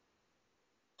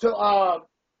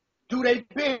do their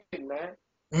bidding, man.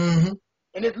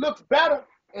 And it looks better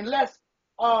and less,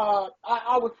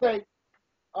 I would say,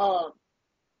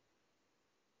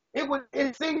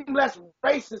 it seems less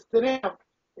racist to them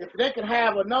if they can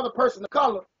have another person of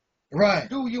color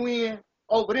do you in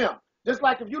over them. Just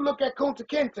like if you look at Kunta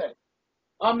Kinte,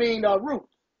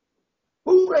 Roots.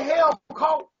 Who the hell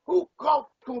caught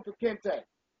Kunta Kinte?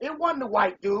 It wasn't the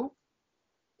white dude.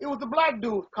 It was the black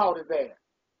dudes caught his ass.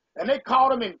 And they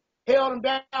caught him and held him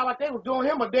down like they was doing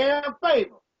him a damn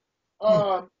favor.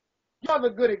 Another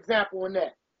good example in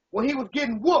that. When he was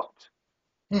getting whooped,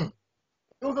 it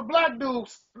was a black dude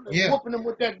whooping him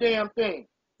with that damn thing.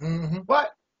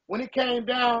 But when it came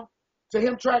down to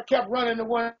him kept running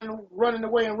away,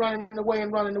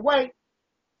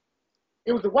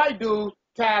 it was the white dudes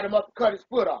tied him up and cut his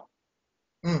foot off.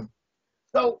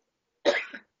 So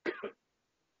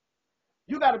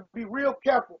you got to be real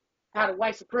careful how the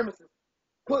white supremacists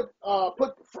put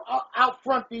out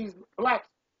front these blacks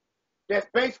that's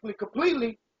basically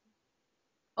completely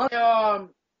under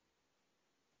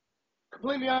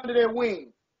their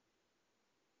wings,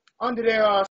 under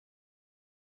their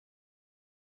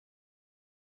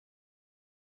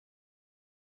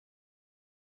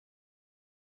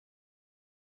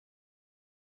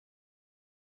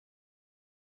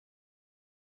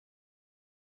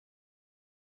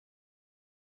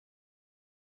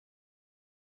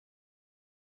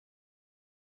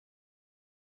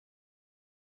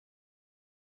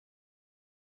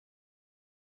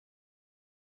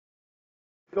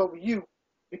over you,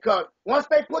 because once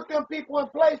they put them people in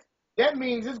place, that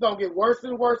means it's gonna get worse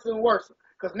and worse and worse.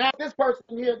 Because now this person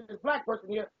here, this black person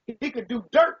here, he could do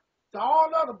dirt to all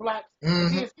other blacks,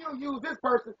 and he'll still use this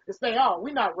person to say, "Oh,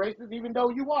 we're not racist," even though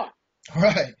you are.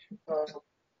 Right.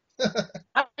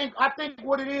 I think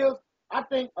what it is, I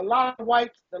think a lot of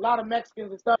whites, a lot of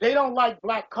Mexicans and stuff, they don't like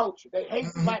black culture. They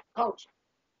hate black culture.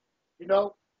 you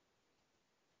know.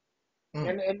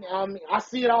 And I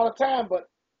see it all the time, but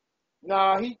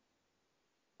nah,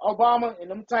 Obama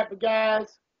and them type of guys,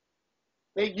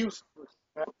 they useless.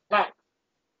 Black.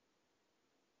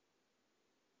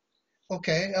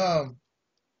 Okay.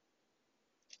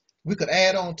 We could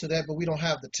add on to that, but we don't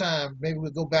have the time. Maybe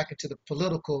we'll go back into the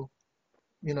political,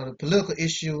 the political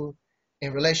issue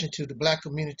in relation to the black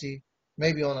community,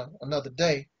 maybe on another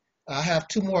day. I have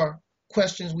two more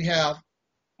questions. We have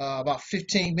about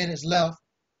 15 minutes left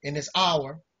in this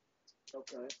hour.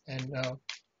 Okay. And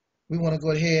we want to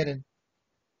go ahead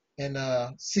and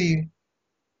see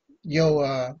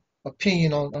your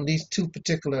opinion on these two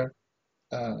particular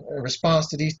response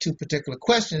to these two particular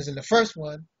questions. And the first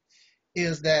one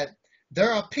is that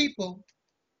there are people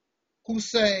who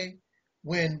say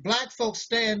when black folks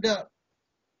stand up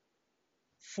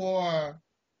for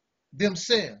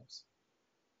themselves,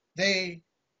 they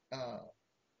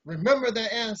remember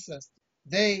their ancestors.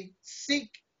 They seek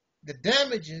the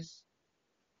damages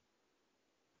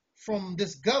from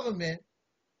this government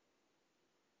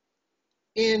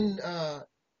in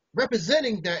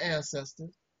representing their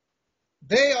ancestors.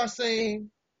 They are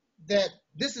saying that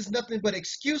this is nothing but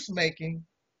excuse making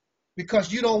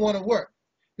because you don't want to work.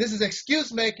 This is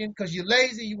excuse making because you're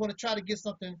lazy, you want to try to get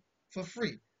something for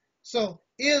free. So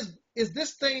is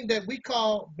this thing that we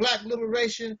call black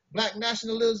liberation, black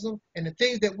nationalism, and the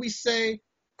things that we say,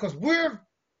 because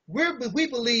we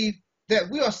believe that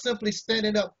we are simply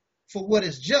standing up for what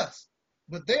is just,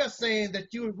 but they are saying that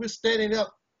we're standing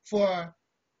up for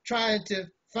trying to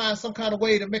find some kind of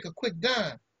way to make a quick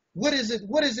dime. What is it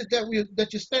that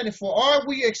you're standing for? Are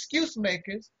we excuse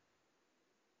makers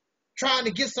trying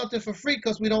to get something for free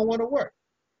because we don't want to work?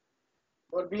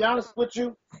 Well, to be honest with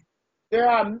you, there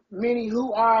are many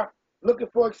who are looking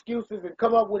for excuses and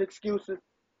come up with excuses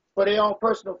for their own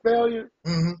personal failure.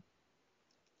 Mm-hmm.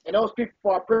 And those people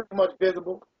are pretty much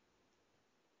visible.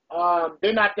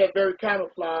 They're not that very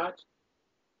camouflaged.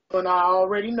 And I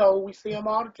already know we see them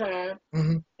all the time.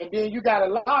 Mm-hmm. And then you got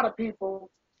a lot of people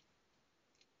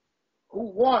who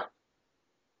want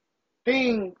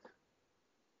things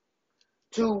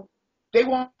they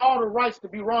want all the rights to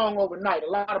be wrong overnight. A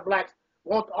lot of blacks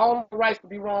want all the rights to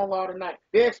be wrong all the night.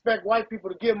 They expect white people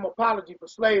to give them an apology for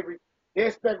slavery. They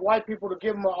expect white people to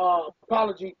give them an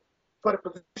apology for the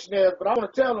position there. But I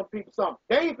want to tell them people something.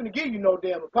 They ain't finna give you no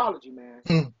damn apology, man.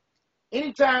 Mm.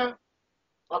 Anytime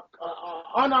an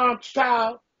unarmed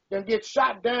child then gets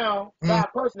shot down by a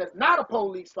person that's not a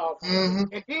police officer,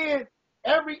 and then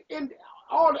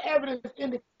all the evidence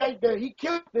indicates that he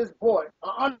killed this boy,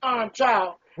 an unarmed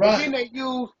child, right. And then they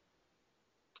used,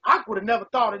 I would have never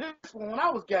thought of this one when I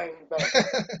was gang back.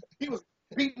 He was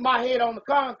beating my head on the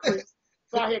concrete,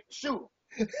 so I had to shoot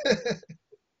him.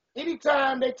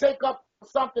 Anytime they take up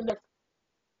something that's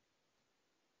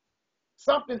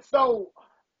something so,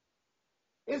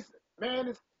 it's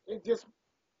just,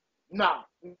 no.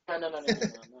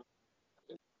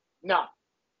 Nah.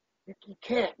 You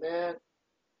can't, man,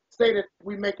 say that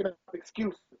we making up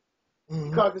excuses.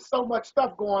 Because there's so much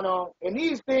stuff going on. And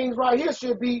these things right here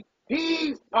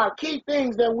these are key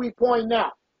things that we point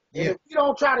out. Yeah. And if you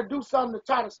don't try to do something to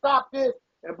try to stop this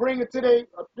and bring it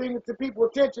to people's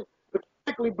attention,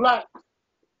 particularly blacks,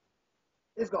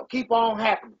 it's going to keep on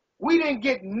happening. We didn't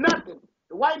get nothing.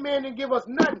 The white man didn't give us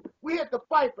nothing. We had to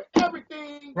fight for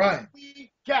everything right.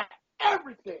 We got.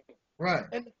 Everything. Right.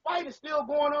 And the fight is still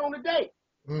going on today.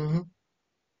 Mm-hmm.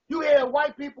 You hear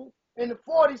white people in the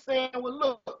 40s saying, well,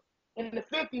 look, in the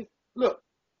 50s, look,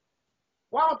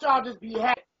 why don't y'all just be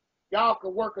happy? Y'all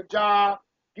could work a job,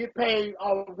 get paid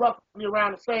roughly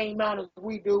around the same amount as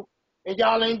we do, and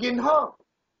y'all ain't getting hung.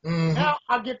 Mm-hmm. Now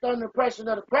I get the impression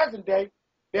of the present day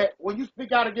that when you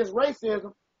speak out against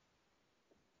racism,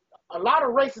 a lot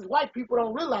of racist white people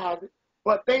don't realize it,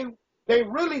 but they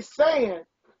really saying,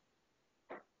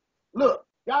 look,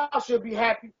 y'all should be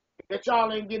happy that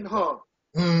y'all ain't getting hung.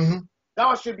 Mm-hmm.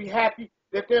 Y'all should be happy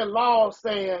that there are laws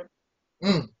saying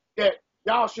that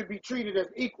y'all should be treated as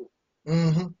equal.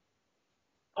 Mm-hmm.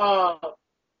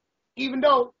 Even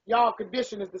though y'all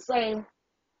condition is the same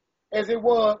as it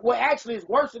was, well, actually it's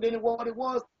worse than what it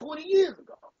was 20 years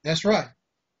ago. That's right.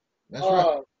 That's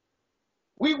right.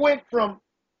 We went from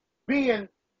being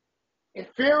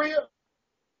inferior.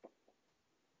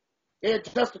 They had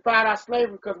justified our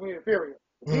slavery because we were inferior.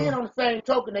 Then on the same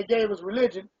token, they gave us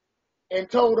religion and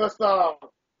told us that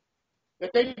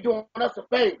they doing us a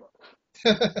favor.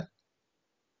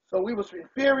 So we was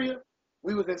inferior.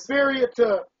 We was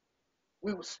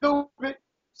stupid.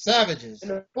 Savages. In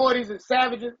the 40s and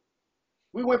savages.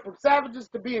 We went from savages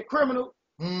to being criminals.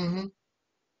 Mm-hmm.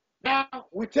 Now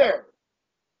we're terrorists.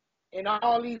 and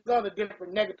all these other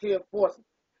different negative forces.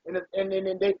 And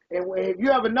if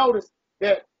you ever notice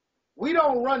that we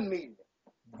don't run media.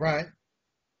 Right.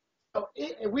 So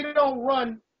we don't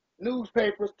run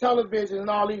newspapers, television, and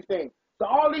all these things. So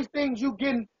all these things you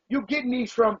getting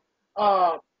these from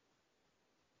the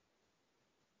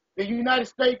United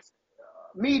States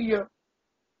media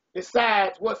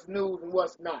decides what's news and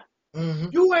what's not. Mm-hmm.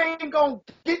 You ain't gonna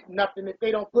get nothing if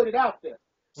they don't put it out there.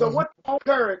 So Mm-hmm. what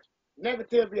encourage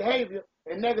negative behavior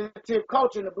and negative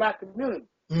culture in the black community?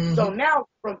 Mm-hmm. So now,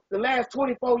 from the last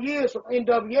 24 years from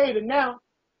NWA to now,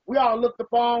 we are looked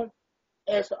upon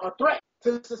as a threat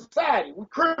to society. We're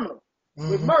criminals,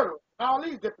 we're murderers, all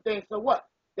these different things. So what?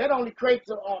 That only creates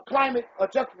a climate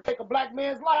just to take a black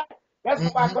man's life. That's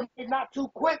why they're not too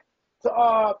quick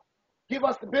to give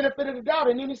us the benefit of the doubt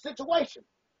in any situation.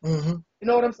 Mm-hmm. You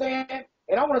know what I'm saying?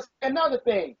 And I want to say another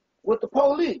thing with the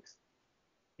police.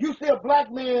 You see a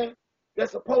black man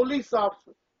that's a police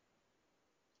officer.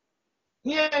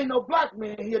 He ain't no black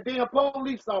man. He a damn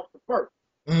police officer first.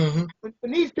 Mm-hmm.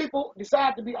 When these people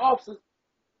decide to be officers,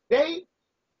 they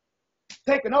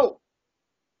take an oath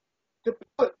to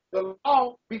put the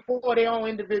law before their own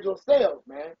individual selves,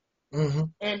 man. Mm-hmm.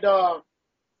 And a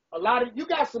lot of you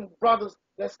got some brothers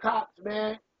that's cops,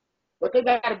 man, but they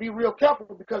got to be real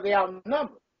careful because they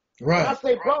outnumbered. Right. When I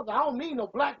say brother, I don't mean no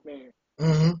black man.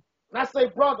 Mm-hmm. When I say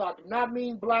brother, I do not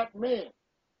mean black man.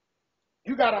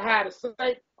 You got to have the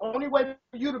same. Only way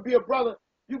for you to be a brother,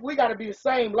 we got to be the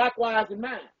same, likewise in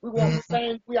mind. We want the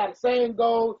same. We have the same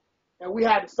goals, and we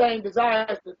have the same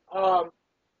desires.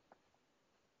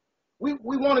 We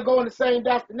want to go in the same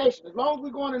destination. As long as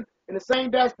we're going in the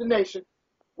same destination,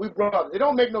 we brothers. It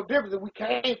don't make no difference if we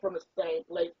came from the same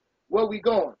place. Where we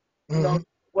going? You know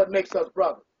what makes us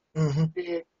brothers.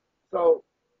 Yeah. So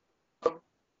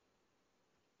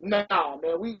now,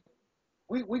 man,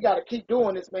 we got to keep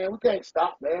doing this, man. We can't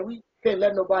stop, man. We can't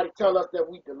let nobody tell us that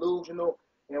we delusional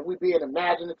and we being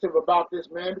imaginative about this,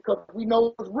 man, because we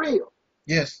know it's real.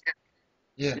 Yes.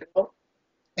 Yeah. You know?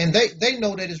 And they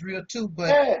know that it's real too,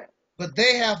 but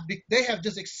they have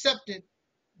just accepted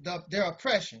their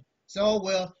oppression. So, oh,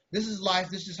 well, this is life.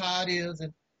 This is how it is,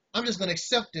 and I'm just going to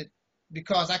accept it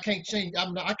because I can't change.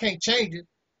 I can't change it.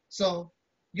 So,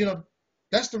 you know,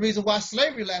 that's the reason why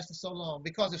slavery lasted so long.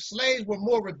 Because if slaves were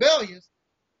more rebellious,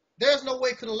 there's no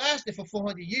way it could have lasted for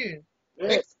 400 years.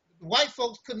 Yes. White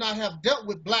folks could not have dealt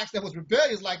with blacks that was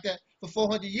rebellious like that for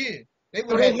 400 years. They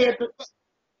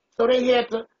So they had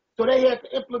to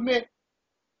implement.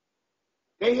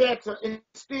 They had to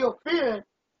instill fear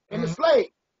in the slave.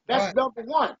 That's number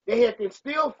one. They had to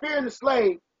instill fear in the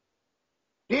slave.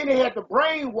 Then they had to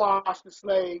brainwash the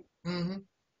slave. And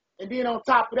then on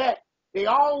top of that, they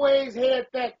always had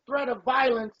that threat of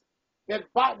violence, that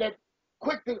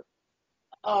quick to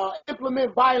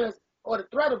implement violence or the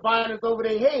threat of violence over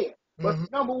their head. But the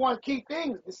number one key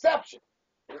thing is deception.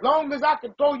 As long as I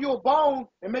can throw you a bone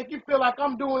and make you feel like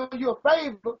I'm doing you a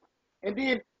favor, and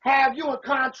then have you in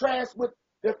contrast with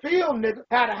the field nigga,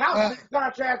 have the house in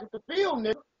contrast with the field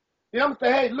nigga, then I'm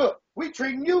saying, hey, look, we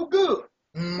treating you good.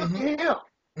 Look at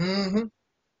him.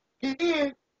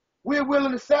 Then we're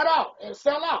willing to sell out. It's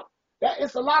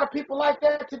a lot of people like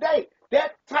that today.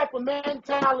 That type of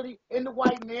mentality in the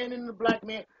white man and the black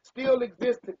man still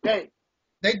exists today.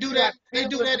 They do that. They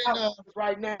do that in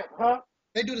right now, huh?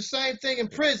 They do the same thing in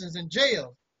prisons and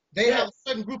jails. They have a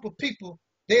certain group of people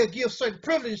they'll give certain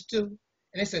privileges to, and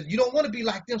they said you don't want to be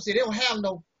like them. So they don't have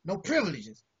no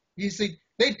privileges. You see,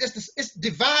 it's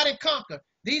divide and conquer.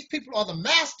 These people are the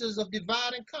masters of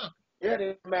divide and conquer. Yeah,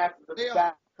 they're masters of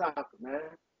divide and conquer, man.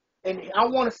 And I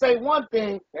want to say one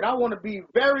thing, and I want to be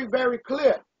very, very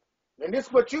clear. And this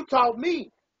is what you taught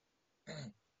me.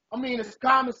 I mean, it's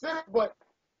common sense, but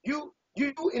you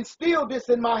instilled this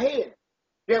in my head,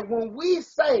 that when we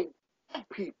say white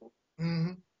people,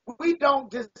 we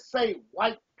don't just say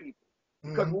white people.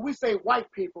 Because when we say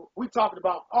white people, we're talking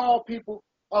about all people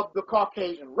of the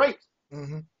Caucasian race.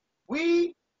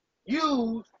 We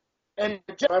use an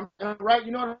adjective, right?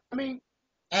 You know what I mean?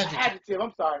 Adjective,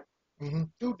 I'm sorry.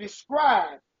 To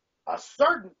describe a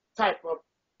certain type of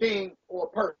thing or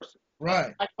person.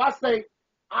 Right. Like if I say,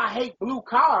 I hate blue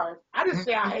cars, I didn't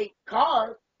say I hate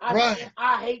cars. I said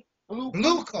I hate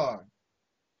blue cars.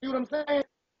 See what I'm saying?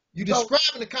 You're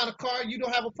describing the kind of car you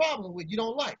don't have a problem with, you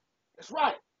don't like. That's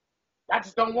right. I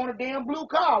just don't want a damn blue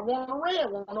car. I want a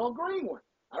red one or a green one.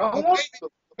 I don't want to.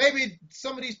 Maybe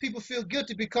some of these people feel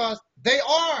guilty because they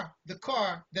are the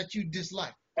car that you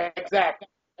dislike. Exactly.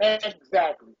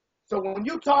 So when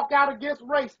you talk out against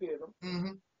racism,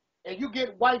 and you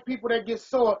get white people that get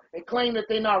sore and claim that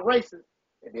they're not racist,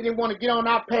 and then they want to get on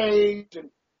our page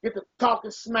get to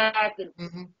talking smack, and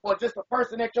or just a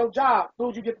person at your job, as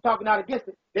soon as you get to talking out against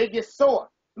it, they get sore.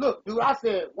 Look, dude, I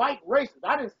said white racist.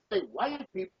 I didn't say white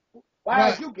people.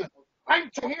 Why you get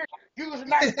white here using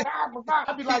that time?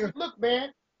 I'd be like, look,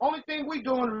 man, only thing we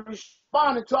doing is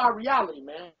responding to our reality,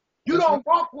 man. You don't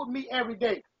walk with me every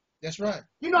day. That's right.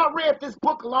 You know, I read this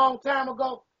book a long time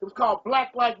ago. It was called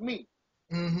Black Like Me.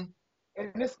 And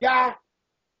this guy,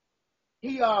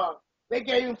 they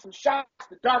gave him some shots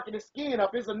to darken his skin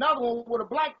up. There's another one what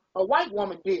a white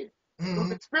woman did. It was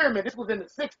an experiment. This was in the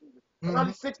 60s,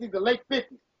 early 60s, the late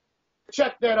 50s.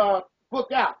 Check that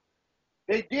book out.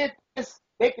 They did this.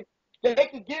 They could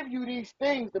give you these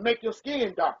things to make your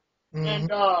skin dark.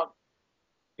 And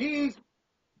these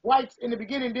whites in the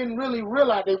beginning didn't really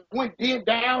realize they went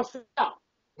down south.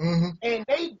 And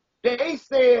they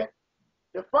said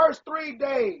the first 3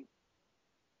 days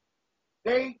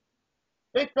they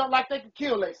felt like they could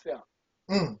kill themselves.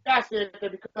 I said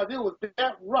that because it was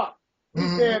that rough. He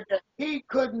said that he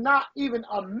could not even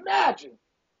imagine,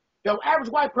 the average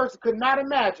white person could not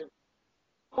imagine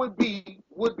would be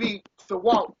to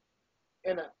walk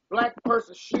in a black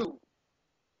person's shoe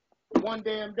one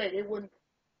damn day. They wouldn't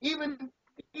even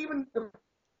the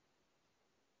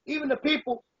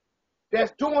people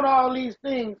that's doing all these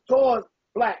things towards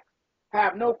blacks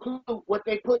have no clue what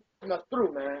they putting us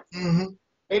through, man.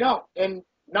 They don't. And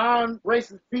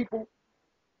non-racist people,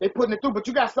 they putting it through. But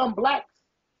you got some blacks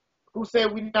who say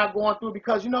we're not going through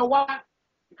because you know why?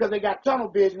 Because they got tunnel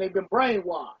vision, they've been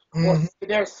brainwashed. Or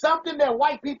there's something that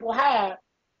white people have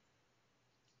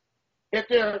that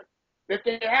they're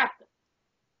after.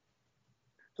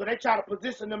 So they try to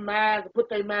position their minds and put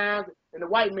their minds in the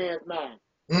white man's mind.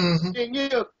 And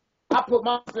yeah, I put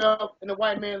myself in the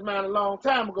white man's mind a long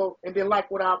time ago and didn't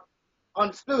like what I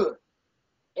understood.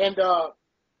 And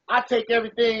I take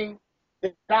everything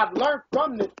that I've learned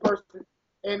from this person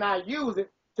and I use it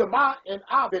to my and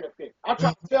our benefit. I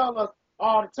try to tell us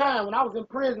all the time, when I was in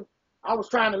prison, I was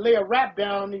trying to lay a rap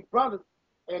down on these brothers,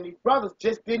 and these brothers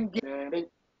just didn't get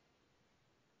it,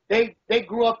 man. They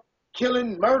grew up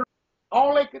killing, murder.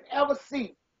 All they could ever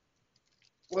see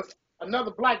was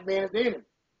another black man as the enemy.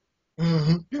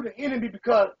 You the enemy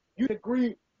because you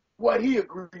agree what he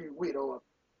agreed with, or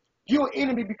you an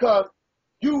enemy because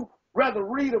you rather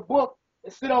read a book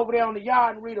and sit over there on the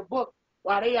yard and read a book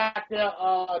while they out there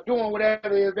doing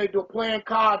whatever it is they do, playing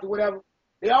cards or whatever.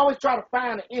 They always try to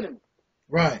find an enemy.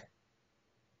 Right.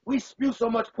 We spew so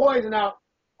much poison out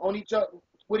on each other,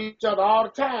 with each other all the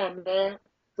time, man.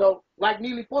 So, like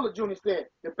Neely Fuller Jr. said,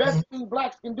 the best thing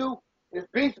blacks can do is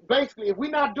basically, if we're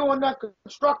not doing nothing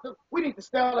constructive, we need to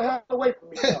stay the hell away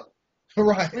from each other.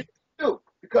 Right. We do.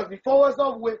 Because before it's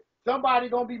over with, somebody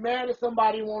gonna be mad at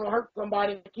somebody, want to hurt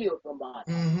somebody and kill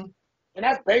somebody. And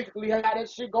that's basically how that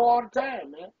shit go all the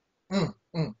time, man.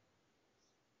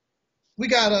 We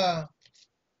got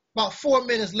about 4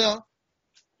 minutes left,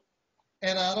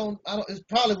 and I don't. It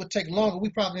probably would take longer. We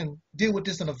probably can deal with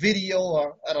this in a video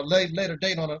or at a later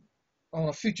date on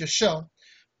a future show.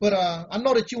 But I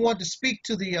know that you want to speak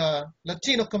to the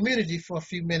Latino community for a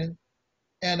few minutes,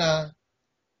 and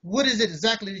what is it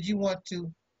exactly that you want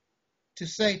to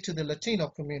say to the Latino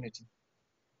community?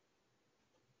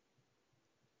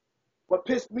 What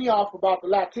pissed me off about the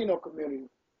Latino community,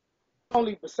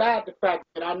 only beside the fact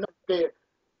that I know that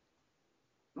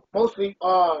mostly,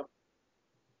 I'm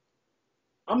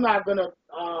not gonna,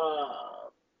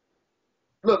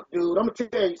 look, dude, I'm gonna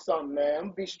tell you something, man. I'm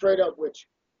gonna be straight up with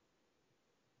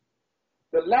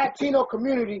you. The Latino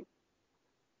community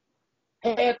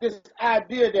had this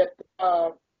idea that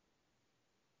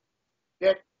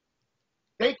that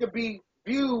they could be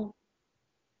viewed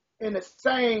in the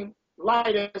same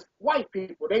light as white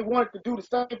people. They wanted to do the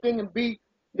same thing and be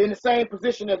in the same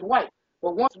position as white.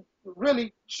 But once we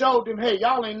really showed them, hey,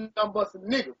 y'all ain't nothing but some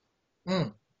niggas, as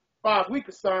far as we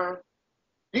concerned,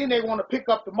 then they want to pick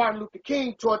up the Martin Luther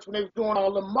King torch when they was doing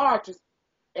all the marches,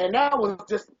 and that was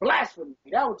just blasphemy.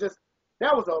 That was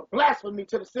a blasphemy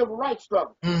to the civil rights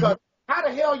struggle. Because how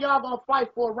the hell y'all gonna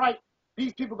fight for a right?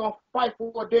 These people gonna fight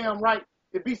for a damn right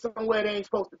to be somewhere they ain't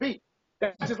supposed to be.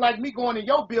 That's just like me going in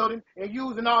your building and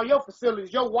using all your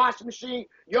facilities, your washing machine,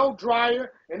 your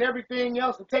dryer, and everything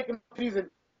else, and taking these, and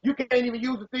you can't even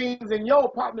use the things in your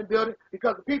apartment building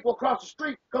because the people across the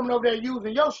street coming over there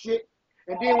using your shit.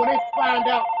 And then when they find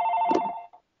out,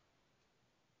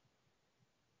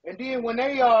 and then when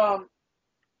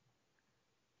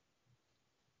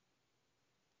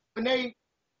they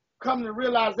come to the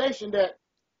realization that,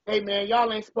 hey man,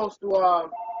 y'all ain't supposed to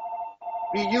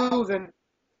be using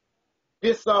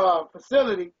this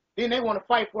facility Then they want to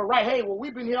fight for it, right? Hey, well,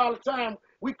 we've been here all the time.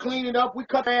 We clean it up. We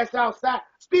cut their ass outside.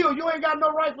 Still, you ain't got no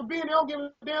right for being there. Don't give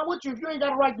a damn with you. If you ain't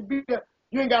got a right to be there,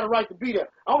 you ain't got a right to be there.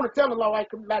 I want to tell the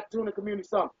Latino community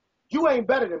something. You ain't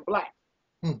better than black.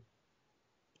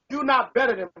 You're not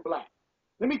better than black.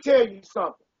 Let me tell you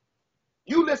something.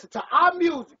 You listen to our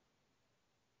music.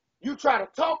 You try to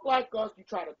talk like us. You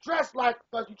try to dress like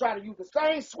us. You try to use the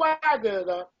same swagger as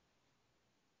us.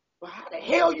 But how the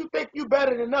hell you think you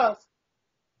better than us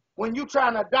when you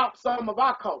trying to adopt some of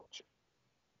our culture?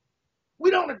 We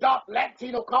don't adopt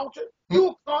Latino culture.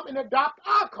 You come and adopt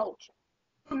our culture.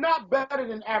 You're not better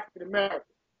than African Americans.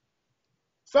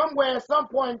 Somewhere at some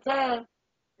point in time,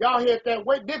 y'all hear that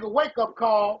nigga wake-up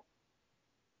call,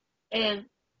 and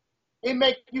it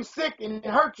make you sick and it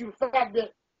hurt you the fact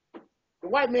that the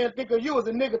white man think of you as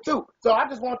a nigga too. So I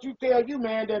just want you to tell you,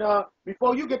 man, that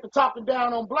before you get to talking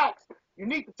down on blacks, you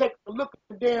need to take a look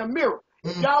at the damn mirror.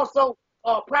 If y'all so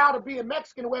proud of being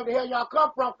Mexican or wherever the hell y'all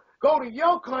come from, go to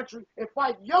your country and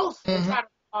fight your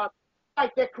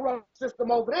fight that corrupt system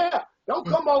over there. Don't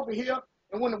come over here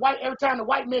and when every time the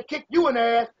white man kick you in the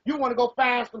ass, you want to go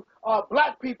find some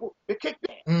black people to kick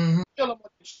them, kill them or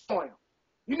destroy them.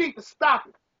 You need to stop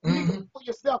it. You need to pull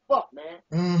yourself up,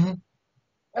 man.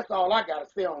 That's all I gotta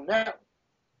say on that.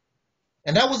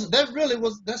 And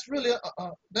that's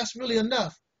really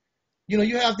enough. You know,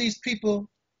 you have these people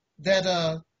that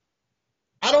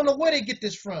I don't know where they get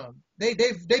this from. They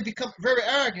become very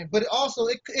arrogant, but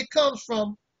it comes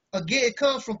from, again, it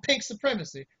comes from pink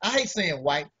supremacy. I hate saying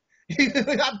white.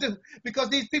 I do, because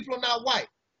these people are not white.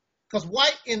 Because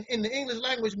white in the English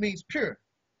language means pure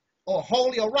or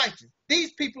holy or righteous.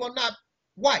 These people are not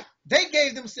white. They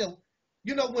gave themselves,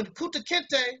 you know, when Kunta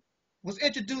Kinte was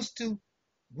introduced to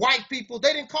white people,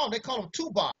 they didn't call them, they called them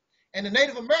tuba. And the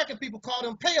Native American people called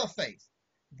them paleface.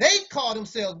 They call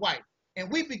themselves white.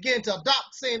 And we begin to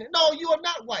adopt saying, no, you are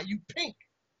not white, you pink.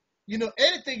 You know,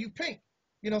 anything you pink.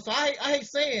 You know, so I hate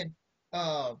saying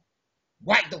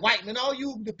white, the white man, oh,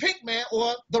 you the pink man,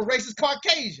 or the racist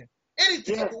Caucasian.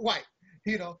 Anything white,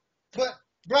 you know. But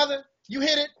brother, you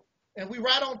hit it, and we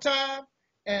right on time.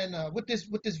 And with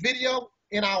this video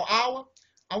in our hour,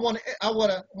 I want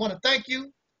to thank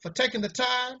you for taking the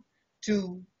time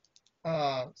to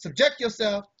subject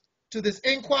yourself to this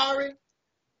inquiry.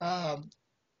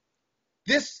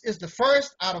 This is the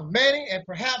first out of many, and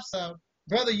perhaps,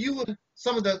 brother, you would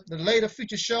some of the later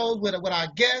future shows with our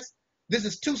guests. This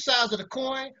is two sides of the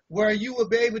coin, where you will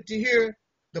be able to hear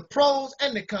the pros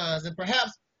and the cons, and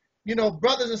perhaps, you know,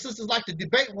 brothers and sisters like to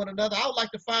debate one another. I would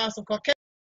like to find some Caucasian